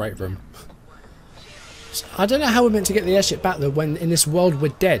 that's a great room. So, I don't know how we're meant to get the airship back though when in this world we're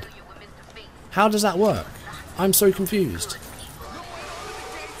dead. How does that work? I'm so confused.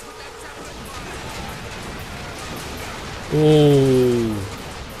 Oh.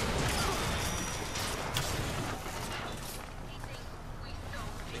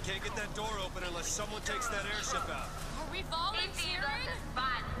 They can't get that door open unless someone takes that airship out. Are we volunteering?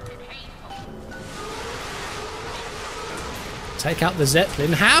 Take out the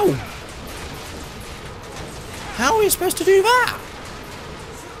Zeppelin. How? How are we supposed to do that?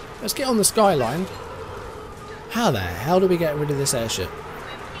 Let's get on the skyline. How the hell do we get rid of this airship?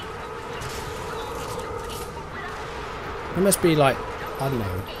 There must be like, I don't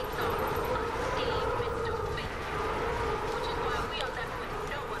know.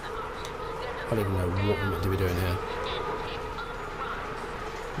 I don't even know what we're meant to be doing here.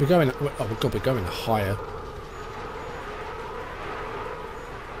 We're going, oh god, we're going higher.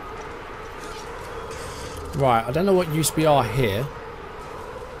 Right, I don't know what use we are here.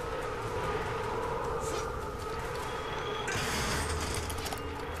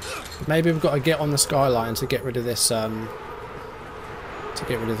 Maybe we've got to get on the skyline to get rid of this,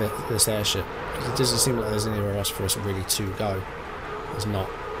 this airship. It doesn't seem like there's anywhere else for us really to go. There's not.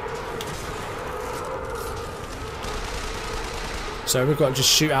 So we've got to just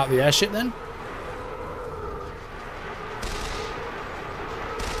shoot out the airship then?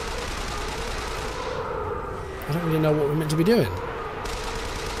 I don't really know what we're meant to be doing.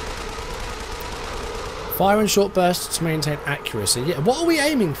 Fire in short bursts to maintain accuracy. Yeah, what are we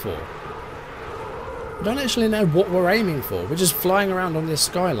aiming for? I don't actually know what we're aiming for. We're just flying around on this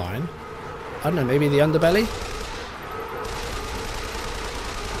skyline. I don't know, maybe the underbelly?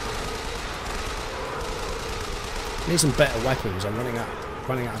 Need some better weapons. I'm running out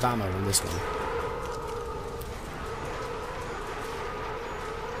of ammo on this one.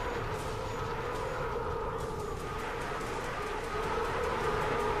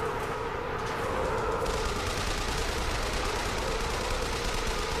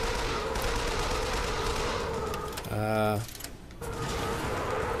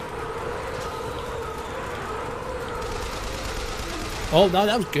 Oh, no,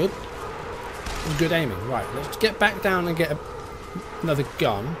 that was good. That was good aiming. Right, let's get back down and get another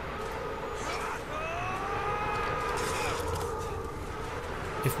gun.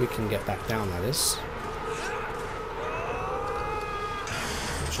 If we can get back down, that is.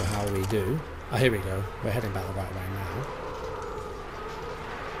 Not sure how we do. Oh, here we go. We're heading back the right way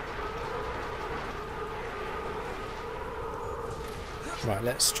now. Right,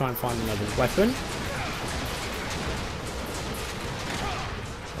 let's try and find another weapon.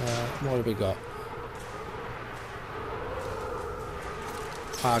 What have we got?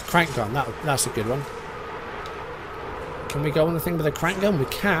 Crank gun. That's a good one. Can we go on the thing with a crank gun? We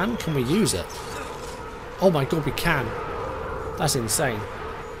can. Can we use it? Oh my god, we can. That's insane.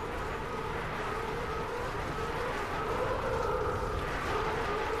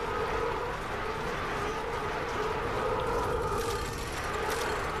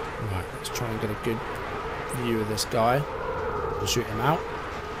 Right, let's try and get a good view of this guy and shoot him out.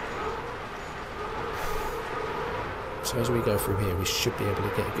 So as we go through here, we should be able to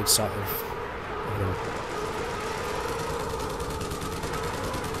get a good sight of him.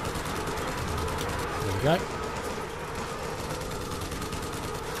 There we go.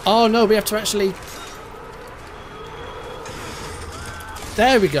 Oh no, we have to actually...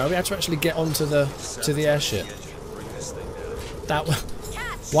 There we go. We have to actually get onto the airship. That.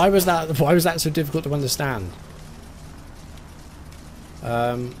 Why was that so difficult to understand?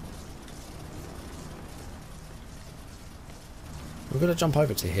 We're going to jump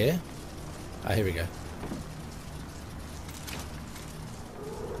over to here. Ah, here we go.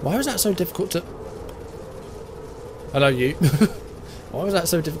 Why was that so difficult to... Hello, you. Why was that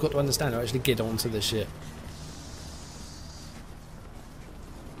so difficult to understand? To actually get onto the ship.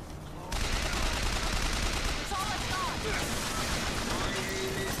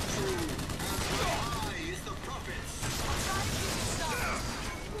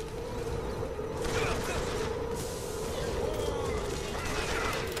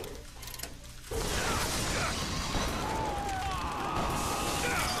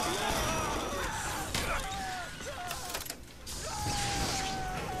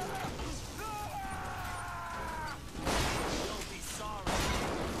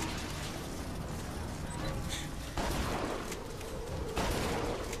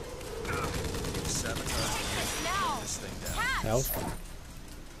 Health.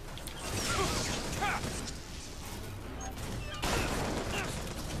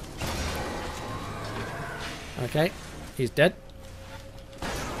 Okay, he's dead.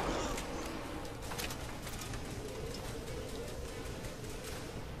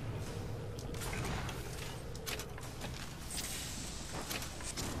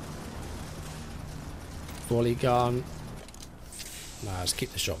 Volley gun. Nah, let's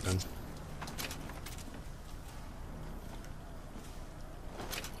keep the shotgun.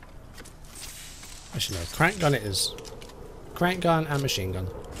 Actually, no, crank gun it is. Crank gun and machine gun.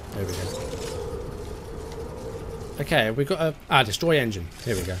 There we go. Okay, we've got a... destroy engine.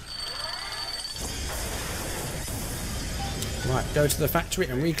 Here we go. Right, go to the factory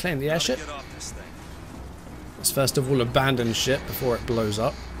and reclaim the airship. Let's first of all abandon ship before it blows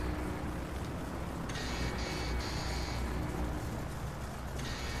up.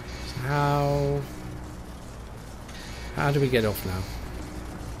 How do we get off now?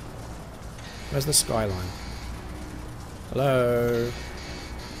 Where's the skyline? Hello?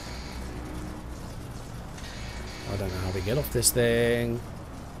 I don't know how we get off this thing.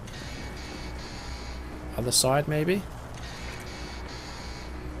 Other side, maybe?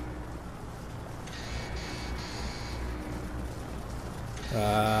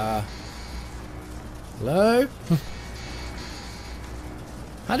 Hello?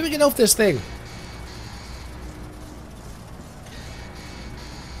 How do we get off this thing?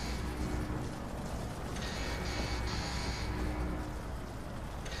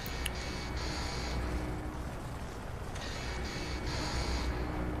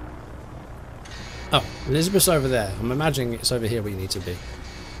 Oh, Elizabeth's over there. I'm imagining it's over here where you need to be.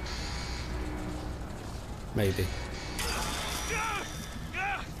 Maybe.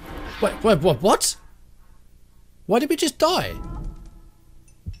 Wait, what? Why did we just die?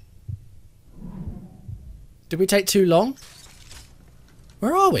 Did we take too long?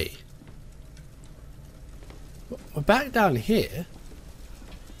 Where are we? We're back down here.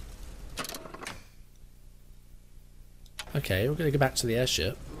 Okay, we're going to go back to the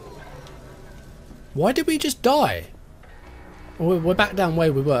airship. Why did we just die? Well, we're back down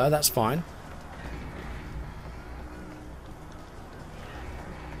where we were, that's fine.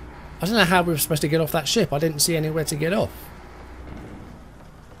 I don't know how we were supposed to get off that ship. I didn't see anywhere to get off.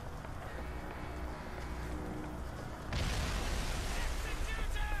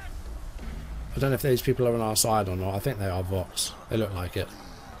 I don't know if these people are on our side or not. I think they are Vox. They look like it.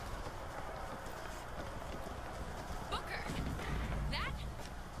 Booker, that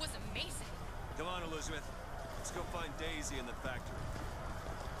was amazing. Come on, Elizabeth. Let's go find Daisy in the factory.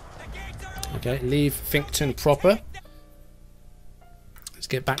 The gates are open. Okay, leave Pinkerton proper. Let's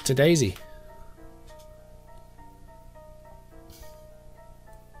get back to Daisy.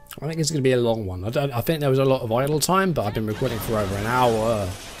 I think it's going to be a long one. I think there was a lot of idle time, but I've been recording for over an hour.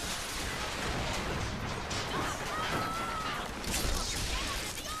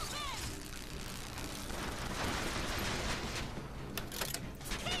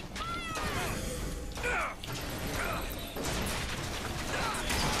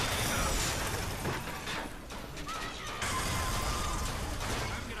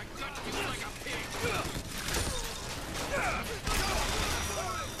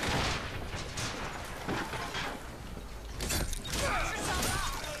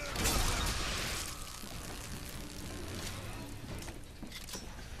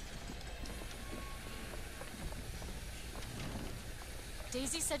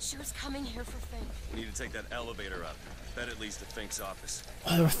 Daisy said she was coming here for Fink. We need to take that elevator up. That at least to Fink's office.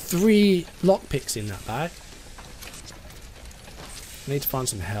 Oh, there are 3 lockpicks in that bag. I need to find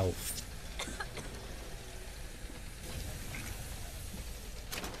some health.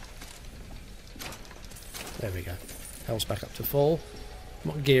 There we go. Health's back up to full.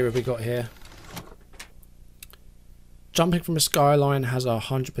 What gear have we got here? Jumping from a skyline has a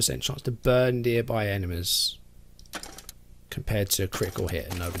 100% chance to burn nearby enemies. Compared to a critical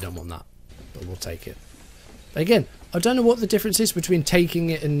hit. No, we don't want that. But we'll take it. Again, I don't know what the difference is between taking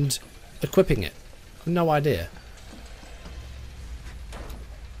it and equipping it. I have no idea.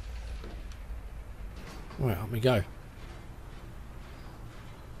 Right, up we go.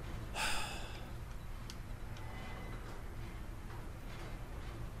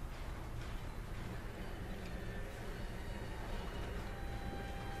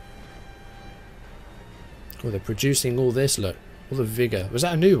 Oh, they're producing all this, look. All the vigour. Was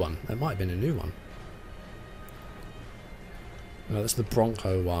that a new one? That might have been a new one. No, that's the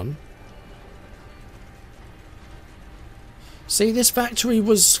Bronco one. See, this factory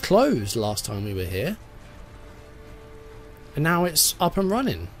was closed last time we were here. And now it's up and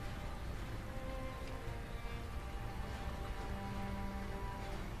running.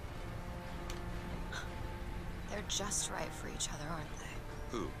 They're just right for each other, aren't they?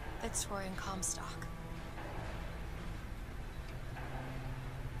 Who? Fitzroy and Comstock.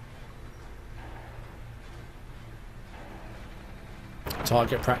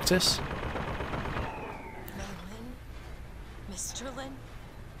 Target practice. Lynn? Mr. Lynn?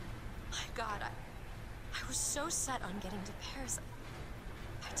 My God, I was so set on getting to Paris.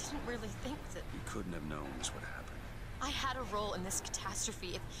 I didn't really think that... You couldn't have known this would happen. I had a role in this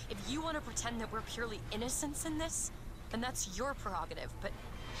catastrophe. If you want to pretend that we're purely innocents in this, then that's your prerogative, but...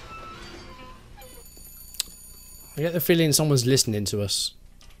 I get the feeling someone's listening to us.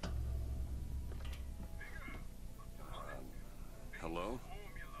 Hello?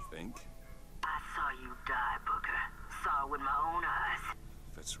 Fink? I saw you die, Booker. Saw it with my own eyes.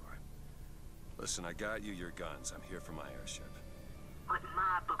 Fitzroy. Listen, I got you your guns. I'm here for my airship. But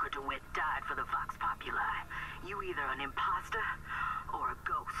my Booker DeWitt died for the Vox Populi. You either an imposter or a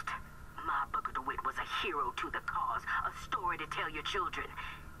ghost. My Booker DeWitt was a hero to the cause, a story to tell your children.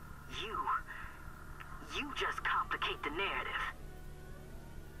 You just complicate the narrative.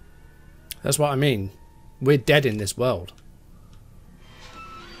 That's what I mean. We're dead in this world.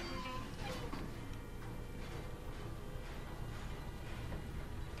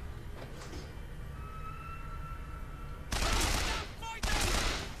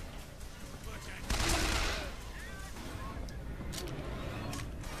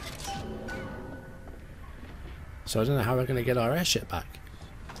 So I don't know how we're going to get our airship back.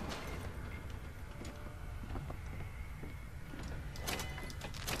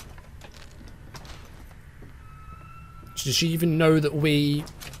 Does she even know that we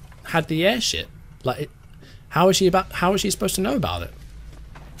had the airship? Like, how is she supposed to know about it?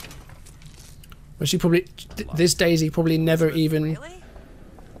 Well, she probably this Daisy probably never even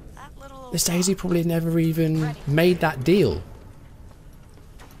made that deal.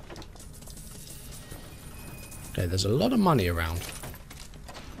 Okay, there's a lot of money around.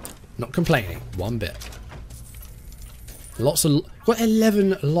 Not complaining one bit. Got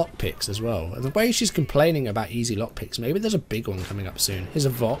 11 lockpicks as well. And the way she's complaining about easy lockpicks, maybe there's a big one coming up soon. Here's a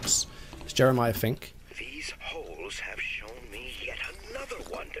Vox. It's Jeremiah Fink. These holes have shown me yet another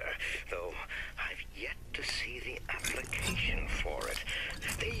wonder, though I've yet to see the application for it.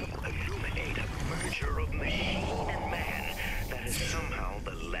 They illuminate a merger of machine and man that is somehow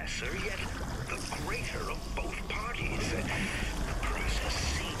the lesser yet the greater of both parties. The process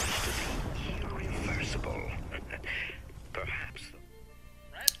seems to be irreversible. Perhaps.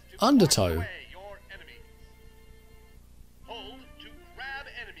 Undertow.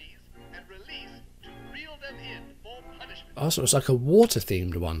 Oh, so it's like a water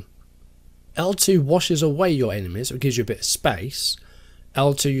themed one. L2 washes away your enemies, so it gives you a bit of space.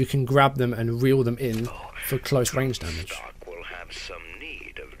 L2 you can grab them and reel them in for close range damage. Will have some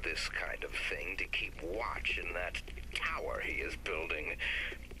need of this kind of thing to keep watch in that tower he is building.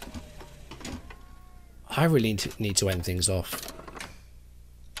 I really need to end things off.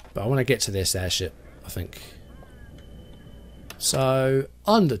 But I want to get to this airship, I think. So,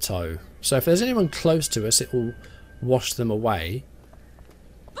 undertow. So if there's anyone close to us, it will wash them away.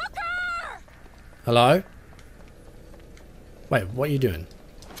 Booker! Hello? Wait, what are you doing?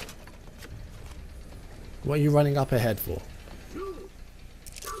 What are you running up ahead for?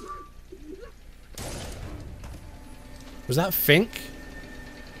 Was that Fink?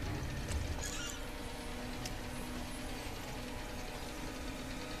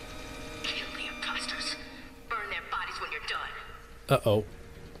 Uh-oh.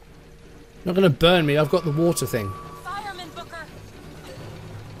 Not gonna burn me, I've got the water thing. Fireman, Booker.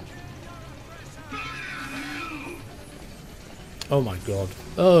 Oh my god.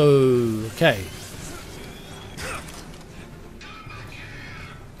 Oh, okay.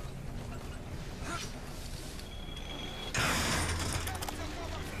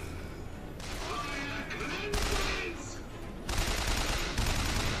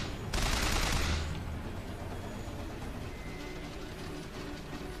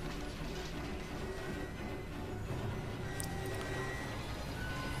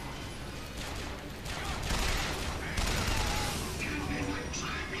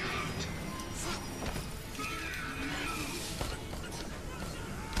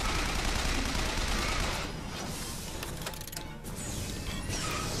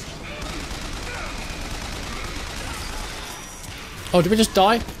 Oh, did we just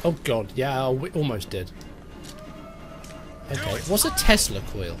die? Oh god, yeah, we almost did. Okay, what's a Tesla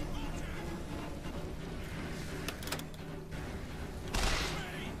coil?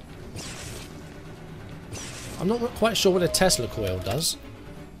 I'm not quite sure what a Tesla coil does.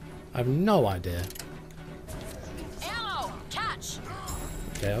 I have no idea. Ammo! Catch!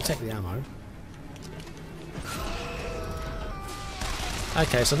 Okay, I'll take the ammo.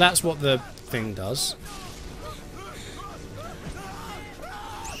 Okay, so that's what the thing does.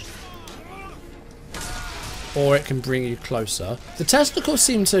 Or it can bring you closer. The testicles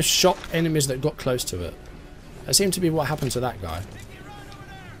seem to shock enemies that got close to it. That seemed to be what happened to that guy.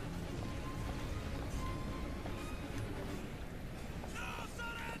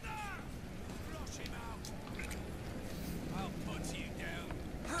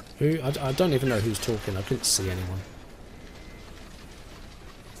 Who? I don't even know who's talking. I couldn't see anyone.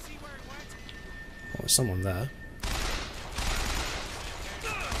 Oh, there's someone there.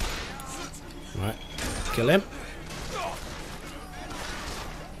 Right. Kill him.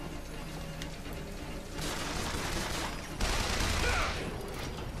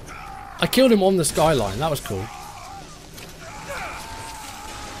 I killed him on the skyline. That was cool.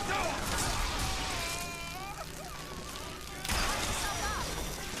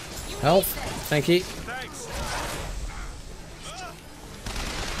 Health. Thank you. Thanks.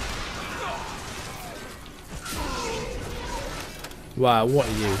 Wow, what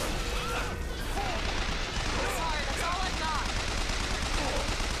are you? Sorry, that's all I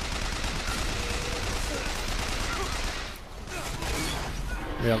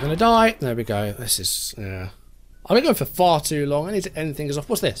got. We are gonna die. There we go. This is I've been going for far too long. I need to end things off.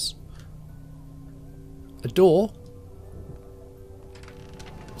 What's this? A door?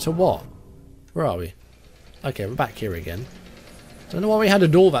 To what? Where are we? Okay, we're back here again. Don't know why we had a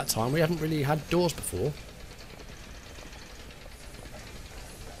door that time. We haven't really had doors before.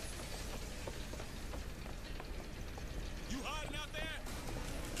 You hiding out there?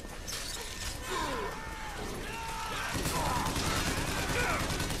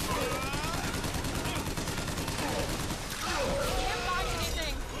 Can't find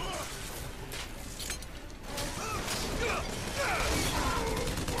anything.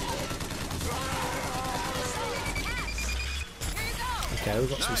 Okay, we've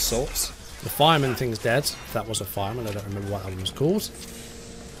got some salts. The fireman thing's dead. If that was a fireman, I don't remember what that one was called.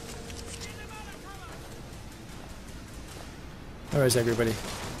 Where is everybody?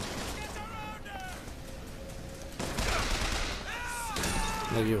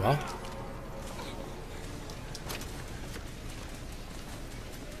 There you are.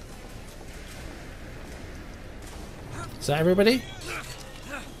 Is that everybody?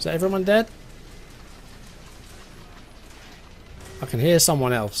 Is that everyone dead? I can hear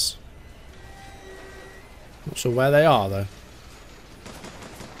someone else. Not sure where they are though.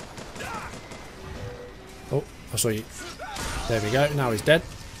 Oh, I saw you. There we go. Now he's dead.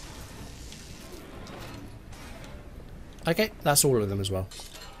 Okay, that's all of them as well.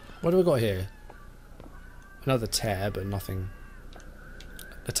 What do we got here? Another tear, but nothing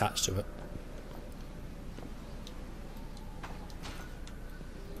attached to it.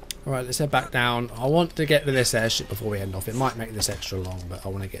 Alright, let's head back down. I want to get to this airship before we head off. It might make this extra long, but I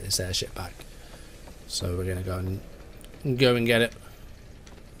want to get this airship back. So we're going to go and get it.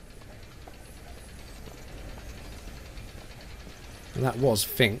 And that was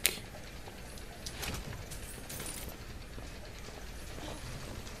Fink.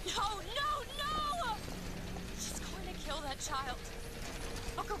 No, no, no! She's going to kill that child.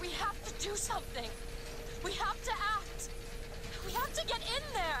 Booker, we have to do something. We have to act. We have to get in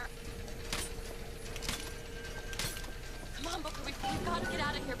there. Come on, Booker, we've got to get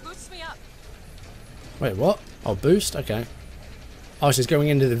out of here. Boost me up. Wait, what? Oh, boost? Okay. Oh, she's going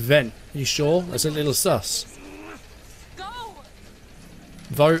into the vent. You sure? That's a little sus. Go!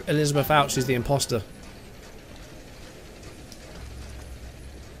 Vote Elizabeth out. She's the imposter.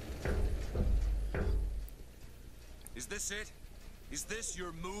 Is this it? Is this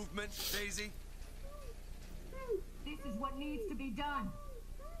your movement, Daisy? This is what needs to be done.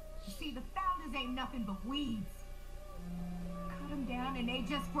 You see, the founders ain't nothing but weeds. Cut them down and they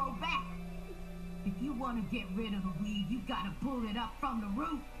just grow back. If you want to get rid of the weed, you gotta pull it up from the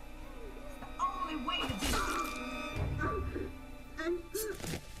root. It's the only way to be.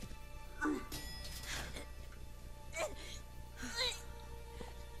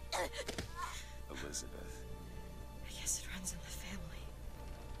 Elizabeth. I guess it runs in the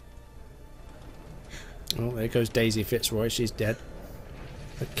family. Oh, there goes Daisy Fitzroy. She's dead.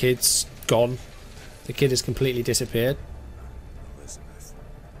 The kid's gone. The kid has completely disappeared. Elizabeth.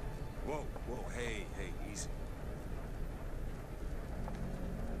 Whoa, whoa, hey, easy.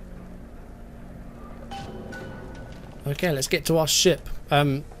 Okay, let's get to our ship.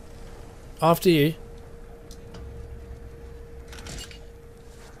 After you.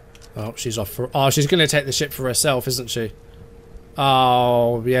 Oh, she's off for... Oh, she's going to take the ship for herself, isn't she?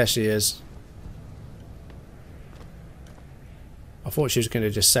 Oh, yeah, she is. I thought she was going to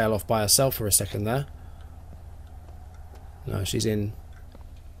just sail off by herself for a second there. No, she's in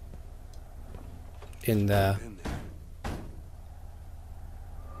there.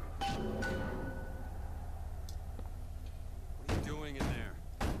 What are you doing in there?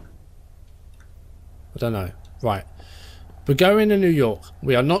 I don't know. Right. We're going to New York.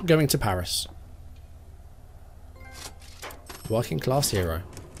 We are not going to Paris. Working class hero.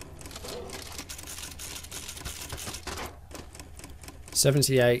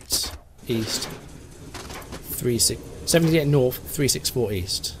 78 east, 78 north, 364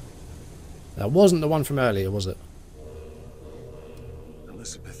 east. That wasn't the one from earlier, was it?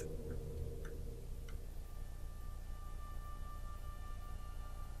 Elizabeth.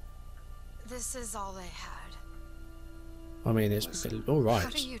 This is all they had. I mean, it's all right. How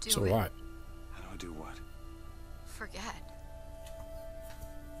do you do It's all it? right. How do I do what? Forget.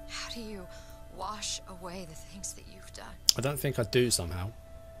 How do you wash away the things that you've done? I don't think I do somehow.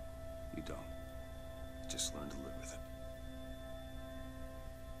 You don't. Just learn to live with it.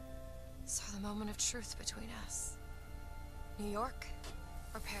 So the moment of truth between us. New York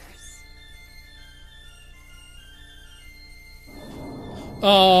or Paris?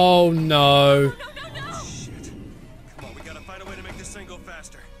 Oh no. Shit. Come on, we gotta find a way to make this thing go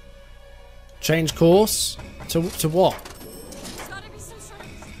faster. Change course? To what? There's gotta be some sort of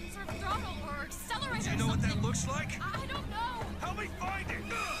throttle or accelerator. Do you know what that looks like? I don't know. Help me find it!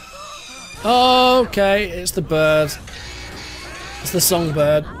 Okay, it's the bird. It's the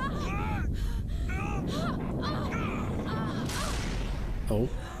songbird. Oh.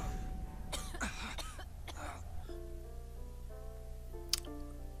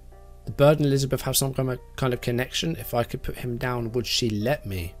 The bird and Elizabeth have some kind of connection. If I could put him down, would she let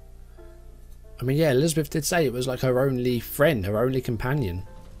me? I mean, yeah, Elizabeth did say it was like her only friend, her only companion.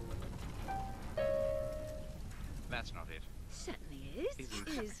 That's not it. Certainly is.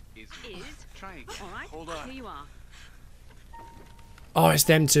 Is. Try again. All right. Hold on. Here you are. Oh, it's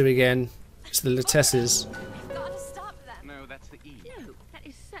them two again. It's the Latesses. We've got to stop them. No, that's the E. No, that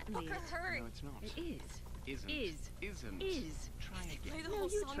is certainly Booker, it. hurry. No, it's not. It is. Isn't. Is. Isn't. Is. Try Play again. the No, whole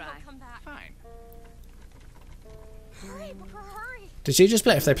you song, try. he'll come back. Fine. Hurry, Booker, hurry. Did she just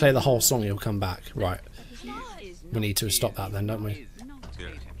play? If they play the whole song, he'll come back. Right. Is We need to stop that then, don't we? Is. not. Pay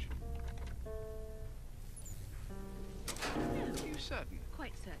attention. No, You certain?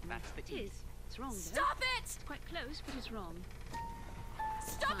 quite certain. That's the It E. is. It's wrong though. Stop it! It's quite close, but it's wrong.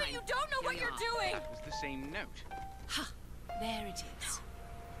 Stop it! Fine. You don't know Here what we you're are. doing! That was the same note. There it is.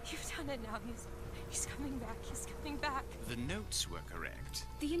 You've done it now. He's coming back. He's coming back. The notes were correct.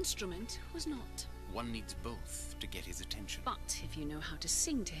 The instrument was not. One needs both to get his attention. But if you know how to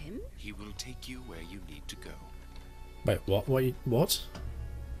sing to him, He will take you where you need to go. Wait, what? What?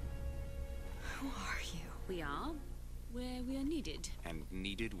 Who are you? we are where we are needed. And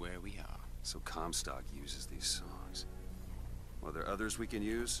needed where we are. So Comstock uses these songs. Are there others we can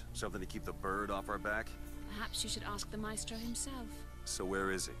use? Something to keep the bird off our back? Perhaps you should ask the maestro himself. So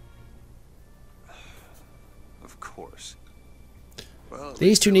where is he? Of course. Well,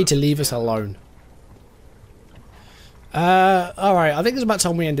 These two need to leave us alone. Alright, I think it's about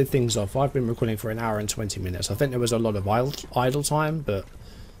time we ended things off. I've been recording for 1 hour and 20 minutes. I think there was a lot of idle time, but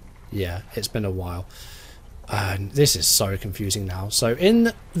yeah, it's been a while. This is so confusing now. So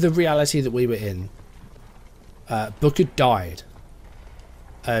in the reality that we were in, Booker died.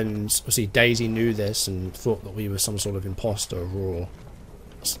 And obviously Daisy knew this and thought that we were some sort of imposter or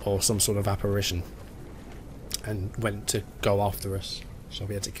some sort of apparition. And went to go after us. So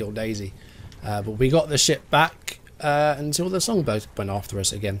we had to kill Daisy. But we got the ship back until the songbird went after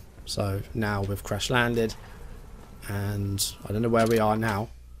us again. So now we've crash landed. And I don't know where we are now.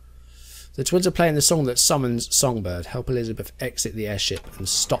 The twins are playing the song that summons Songbird. Help Elizabeth exit the airship and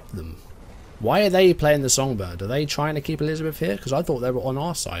stop them. Why are they playing the Songbird? Are they trying to keep Elizabeth here? Because I thought they were on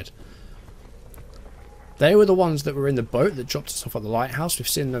our side. They were the ones that were in the boat that dropped us off at the lighthouse. We've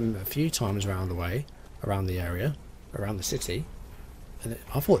seen them a few times around the way. Around the area. Around the city. And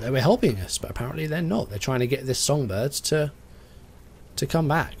I thought they were helping us. But apparently they're not. They're trying to get this Songbird to come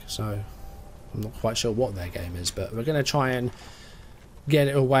back. So I'm not quite sure what their game is. But we're going to try and get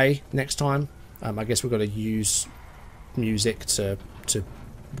it away next time. I guess we've got to use music to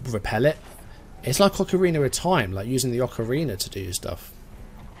repel it. It's like Ocarina of Time, like using the ocarina to do stuff.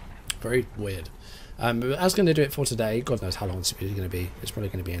 Very weird. But that's going to do it for today. God knows how long this video is going to be. It's probably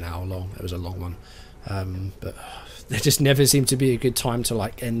going to be an hour long. It was a long one. But there just never seemed to be a good time to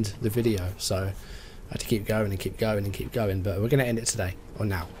like end the video. So I had to keep going and keep going and keep going. But we're going to end it today. Or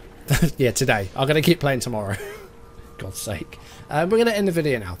now. Yeah, today. I'm going to keep playing tomorrow. God's sake. We're going to end the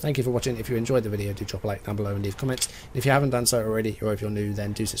video now. Thank you for watching. If you enjoyed the video, do drop a like down below and leave comments. And if you haven't done so already, or if you're new,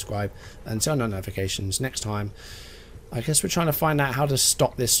 then do subscribe and turn on notifications. Next time, I guess we're trying to find out how to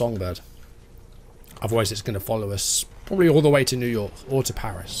stop this Songbird. Otherwise, it's going to follow us probably all the way to New York or to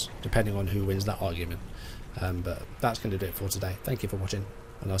Paris, depending on who wins that argument. But that's going to do it for today. Thank you for watching,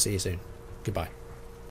 and I'll see you soon. Goodbye.